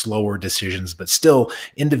 it's slower decisions, but still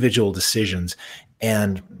individual decisions.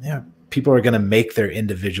 And people are going to make their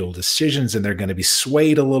individual decisions, and they're going to be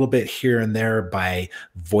swayed a little bit here and there by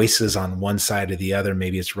voices on one side or the other.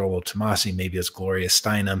 Maybe it's Rollo Tomasi, maybe it's Gloria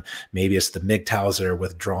Steinem, maybe it's the MGTOWs that are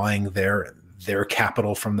withdrawing their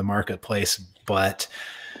capital from the marketplace. But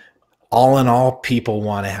all in all, people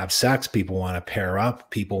want to have sex, people want to pair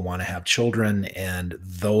up, people want to have children, and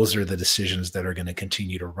those are the decisions that are going to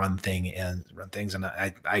continue to run things. And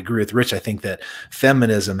I agree with Rich. I think that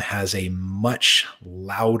feminism has a much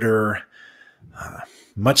louder,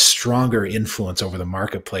 much stronger influence over the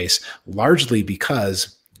marketplace, largely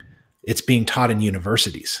because it's being taught in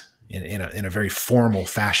universities in a very formal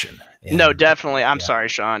fashion. And, no, definitely. I'm sorry,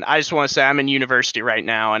 Shawn. I just want to say I'm in university right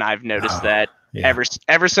now, and I've noticed that. Yeah.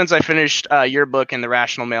 Ever since I finished your book and The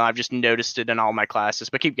Rational Male, I've just noticed it in all my classes.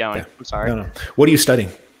 But keep going. Yeah. I'm sorry. No. What are you studying?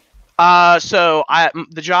 So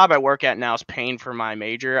the job I work at now is paying for my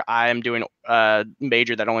major. I am doing a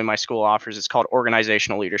major that only my school offers. It's called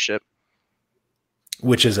organizational leadership.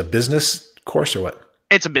 Which is a business course or what?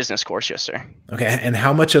 It's a business course, yes, sir. Okay. And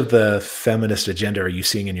how much of the feminist agenda are you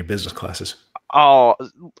seeing in your business classes? Oh,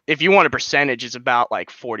 if you want a percentage, it's about like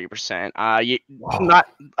 40%. Not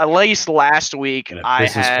at least last week I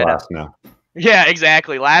had. Class now. Yeah,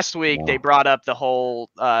 exactly. Last week they brought up the whole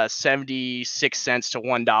 76 cents to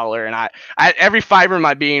 $1, and I every fiber in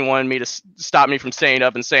my being wanted me to stop me from saying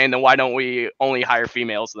up and saying, then why don't we only hire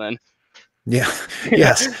females then? Yeah.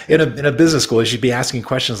 Yes. In a business school, you should be asking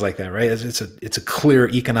questions like that, right? It's a clear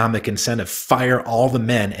economic incentive. Fire all the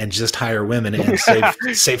men and just hire women and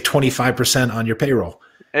save 25% on your payroll.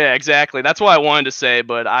 Yeah, exactly. That's what I wanted to say,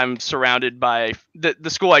 but I'm surrounded by the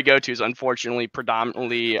school I go to is unfortunately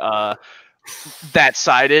predominantly that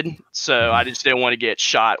sided, so I just didn't want to get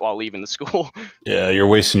shot while leaving the school. Yeah, you're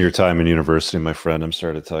wasting your time in university, my friend. I'm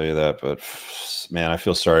sorry to tell you that, but man, I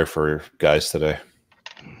feel sorry for guys today.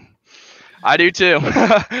 I do too.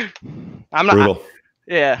 I'm not. Brutal.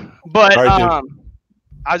 Yeah, but right,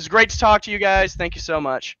 it was great to talk to you guys. Thank you so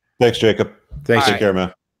much. Thanks, Jacob. Thanks. Take care,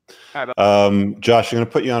 man. All right, Josh, I'm going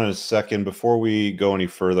to put you on in a second. Before we go any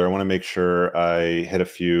further, I want to make sure I hit a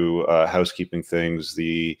few housekeeping things.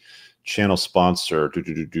 The channel sponsor,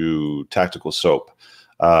 Tactical Soap.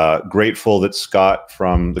 Grateful that Scott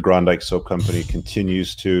from the Grondike Soap Company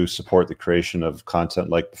continues to support the creation of content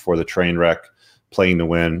like Before the Train Wreck, Playing to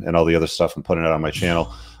Win, and all the other stuff I'm putting out on my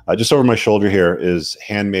channel. Just over my shoulder here is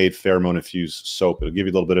handmade pheromone infused soap. It'll give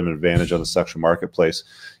you a little bit of an advantage on the sexual marketplace.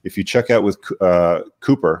 If you check out with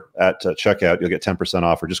Cooper at checkout, you'll get 10%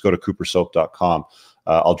 off, or just go to coopersoap.com.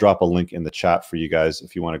 I'll drop a link in the chat for you guys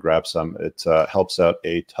if you want to grab some. It helps out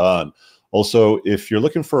a ton. Also, if you're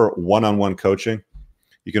looking for one-on-one coaching,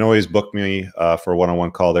 you can always book me for a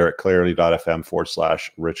one-on-one call there at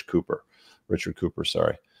clarity.fm/Rich Cooper. Richard Cooper,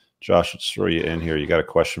 sorry. Josh, let's throw you in here. You got a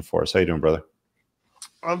question for us. How you doing, brother?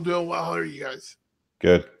 I'm doing well. How are you guys?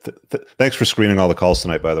 Good. Thanks for screening all the calls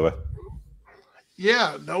tonight, by the way.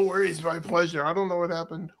 Yeah, no worries. My pleasure. I don't know what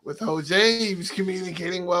happened with Jose. He was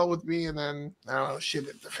communicating well with me, and then I don't know, shit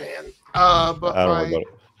hit the fan. But I don't know about it.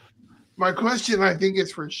 My question, I think,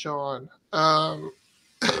 is for Shawn.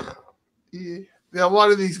 Yeah, a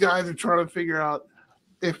lot of these guys are trying to figure out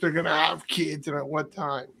if they're going to have kids and at what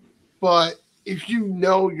time. But if you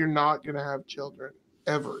know you're not going to have children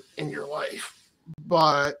ever in your life,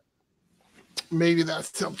 but maybe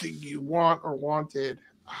that's something you want or wanted,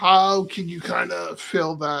 how can you kind of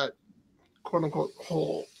fill that quote unquote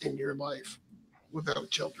hole in your life without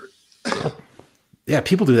children? Yeah,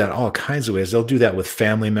 people do that all kinds of ways. They'll do that with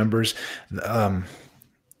family members. I've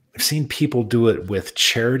seen people do it with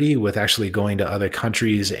charity, with actually going to other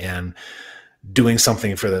countries and doing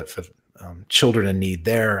something for children in need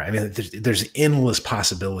there. I mean, there's endless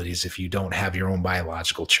possibilities if you don't have your own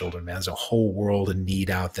biological children, man. There's a whole world of need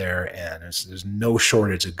out there, and there's no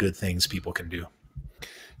shortage of good things people can do.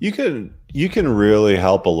 You can really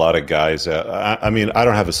help a lot of guys out. I mean, I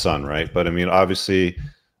don't have a son, right? But I mean, obviously,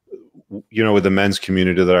 you know, with the men's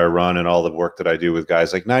community that I run and all the work that I do with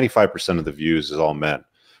guys, like 95% of the views is all men,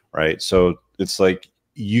 right? So it's like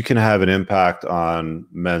you can have an impact on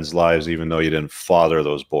men's lives even though you didn't father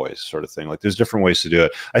those boys, sort of thing. Like there's different ways to do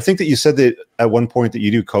it. I think that you said that at one point that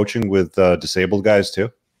you do coaching with disabled guys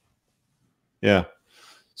too. Yeah.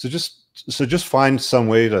 So just find some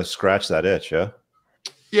way to scratch that itch. Yeah.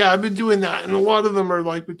 Yeah, I've been doing that, and a lot of them are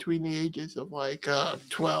like between the ages of like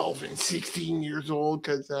 12 and 16 years old,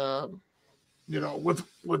 because you know,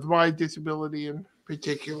 with my disability in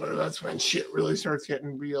particular, that's when shit really starts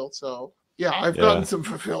getting real. So yeah, I've gotten some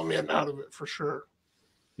fulfillment out of it for sure.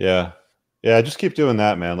 Yeah, just keep doing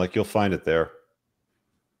that, man. Like you'll find it there.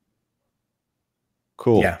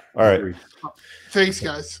 Cool. Yeah. All right. Thanks,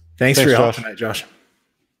 guys. Thanks for your help tonight, Josh.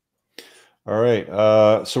 All right.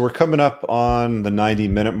 So we're coming up on the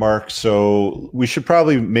 90-minute mark. So we should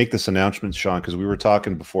probably make this announcement, Shawn, because we were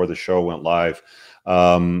talking before the show went live.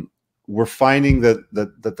 We're finding that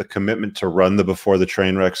the commitment to run the Before the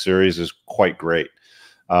Trainwreck series is quite great.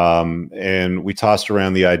 And we tossed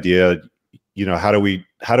around the idea, you know, how do we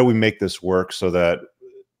make this work so that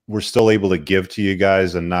we're still able to give to you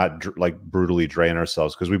guys and not like brutally drain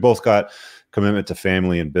ourselves? Because we both got commitment to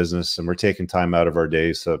family and business, and we're taking time out of our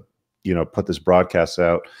days to, you know, put this broadcast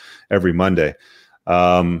out every Monday.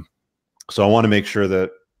 So I want to make sure that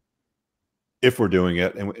if we're doing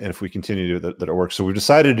it and if we continue to do it, that it works. So we've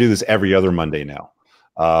decided to do this every other Monday now.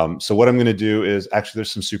 So what I'm going to do is actually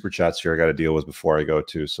there's some super chats here I got to deal with before I go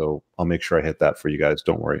to. So I'll make sure I hit that for you guys.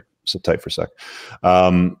 Don't worry. Sit tight for a sec.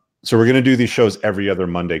 So we're going to do these shows every other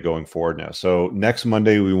Monday going forward now. So next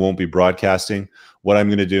Monday, we won't be broadcasting. What I'm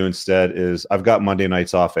going to do instead is I've got Monday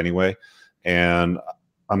nights off anyway, and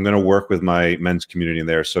I'm going to work with my men's community in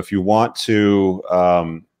there. So if you want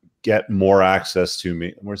to get more access to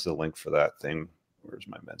me, where's the link for that thing? Where's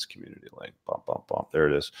my men's community link? Bump, bump, bump. There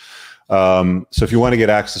it is. So if you want to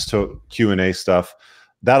get access to Q&A stuff,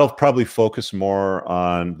 that'll probably focus more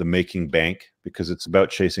on the making bank, because it's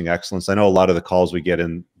about chasing excellence. I know a lot of the calls we get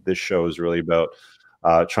in this show is really about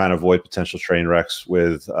trying to avoid potential train wrecks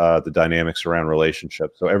with the dynamics around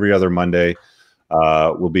relationships. So every other Monday,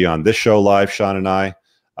 we'll be on this show live, Shawn and I.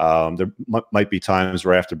 There might be times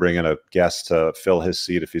where I have to bring in a guest to fill his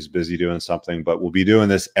seat if he's busy doing something, but we'll be doing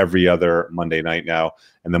this every other Monday night now.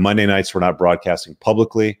 And the Monday nights we're not broadcasting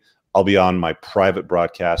publicly. I'll be on my private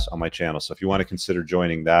broadcast on my channel. So if you want to consider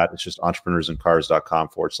joining that, it's just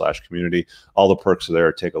entrepreneursincars.com/community. All the perks are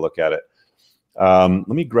there. Take a look at it. Let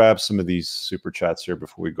me grab some of these super chats here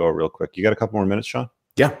before we go real quick. You got a couple more minutes, Shawn?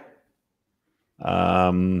 Yeah.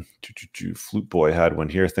 Flute Boy had one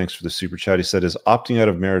here. Thanks for the super chat. He said, is opting out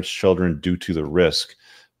of marriage children due to the risk,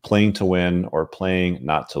 playing to win or playing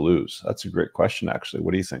not to lose? That's a great question, actually.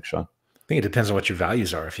 What do you think, Shawn? I think it depends on what your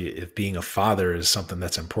values are. If being a father is something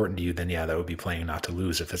that's important to you, then yeah, that would be playing not to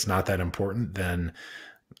lose. If it's not that important, then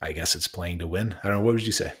I guess it's playing to win. I don't know. What would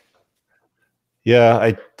you say? Yeah,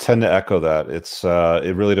 I tend to echo that. It's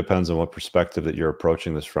it really depends on what perspective that you're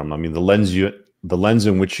approaching this from. I mean, the lens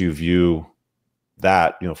in which you view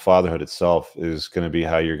that, you know, fatherhood itself is going to be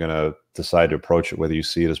how you're going to decide to approach it, whether you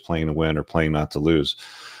see it as playing to win or playing not to lose.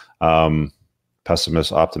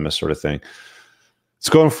 Pessimist, optimist sort of thing. It's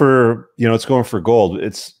going for gold.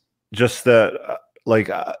 It's just that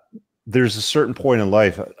there's a certain point in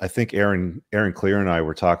life. I think Aaron Clear and I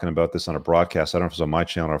were talking about this on a broadcast. I don't know if it was on my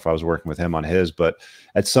channel or if I was working with him on his, but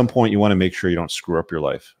at some point you want to make sure you don't screw up your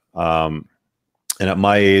life. And at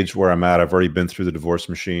my age where I'm at, I've already been through the divorce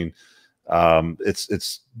machine.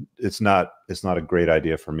 It's not a great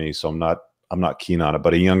idea for me. So not keen on it,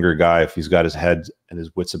 but a younger guy, if he's got his head and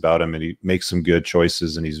his wits about him and he makes some good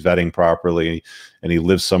choices and he's vetting properly and he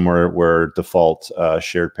lives somewhere where default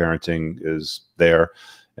shared parenting is there,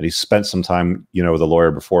 and he's spent some time, you know, with a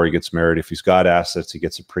lawyer before he gets married, if he's got assets, he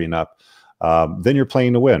gets a prenup, then you're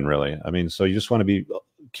playing to win, really. I mean, so you just want to be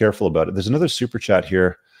careful about it. There's another super chat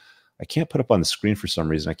here. I can't put up on the screen for some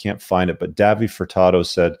reason. I can't find it, but Davi Furtado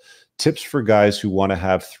said, tips for guys who want to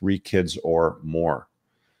have 3 kids or more.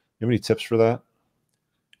 You have any tips for that?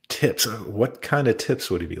 Tips? What kind of tips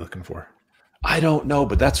would he be looking for? I don't know,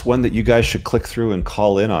 but that's one that you guys should click through and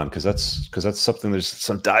call in on, because that's something, there's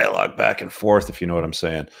some dialogue back and forth, if you know what I'm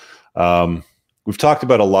saying. We've talked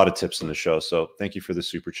about a lot of tips in the show, so thank you for the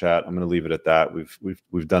super chat. I'm going to leave it at that.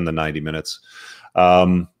 We've done the 90 minutes.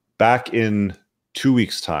 Back in 2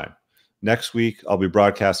 weeks' time. Next week, I'll be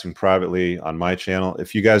broadcasting privately on my channel.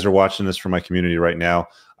 If you guys are watching this from my community right now,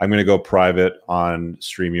 I'm going to go private on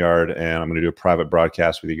StreamYard, and I'm going to do a private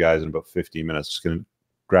broadcast with you guys in about 15 minutes. Just going to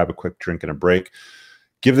grab a quick drink and a break.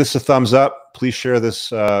 Give this a thumbs up. Please share this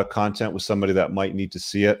content with somebody that might need to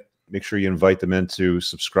see it. Make sure you invite them in to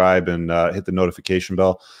subscribe and hit the notification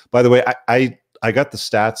bell. By the way, I got the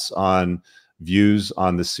stats on views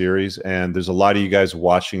on the series, and there's a lot of you guys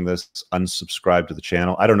watching this unsubscribed to the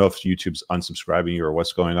channel. I don't know if YouTube's unsubscribing you or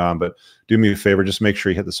what's going on, but do me a favor, just make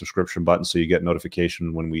sure you hit the subscription button so you get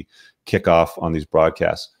notification when we kick off on these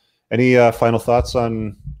broadcasts. Any final thoughts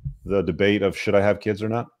on the debate of should I have kids or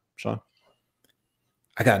not, Shawn?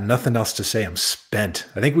 I got nothing else to say. I'm spent.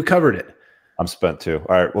 I think we covered it. I'm spent too.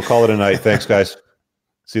 All right, we'll call it a night. Thanks, guys.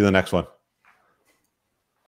 See you in the next one.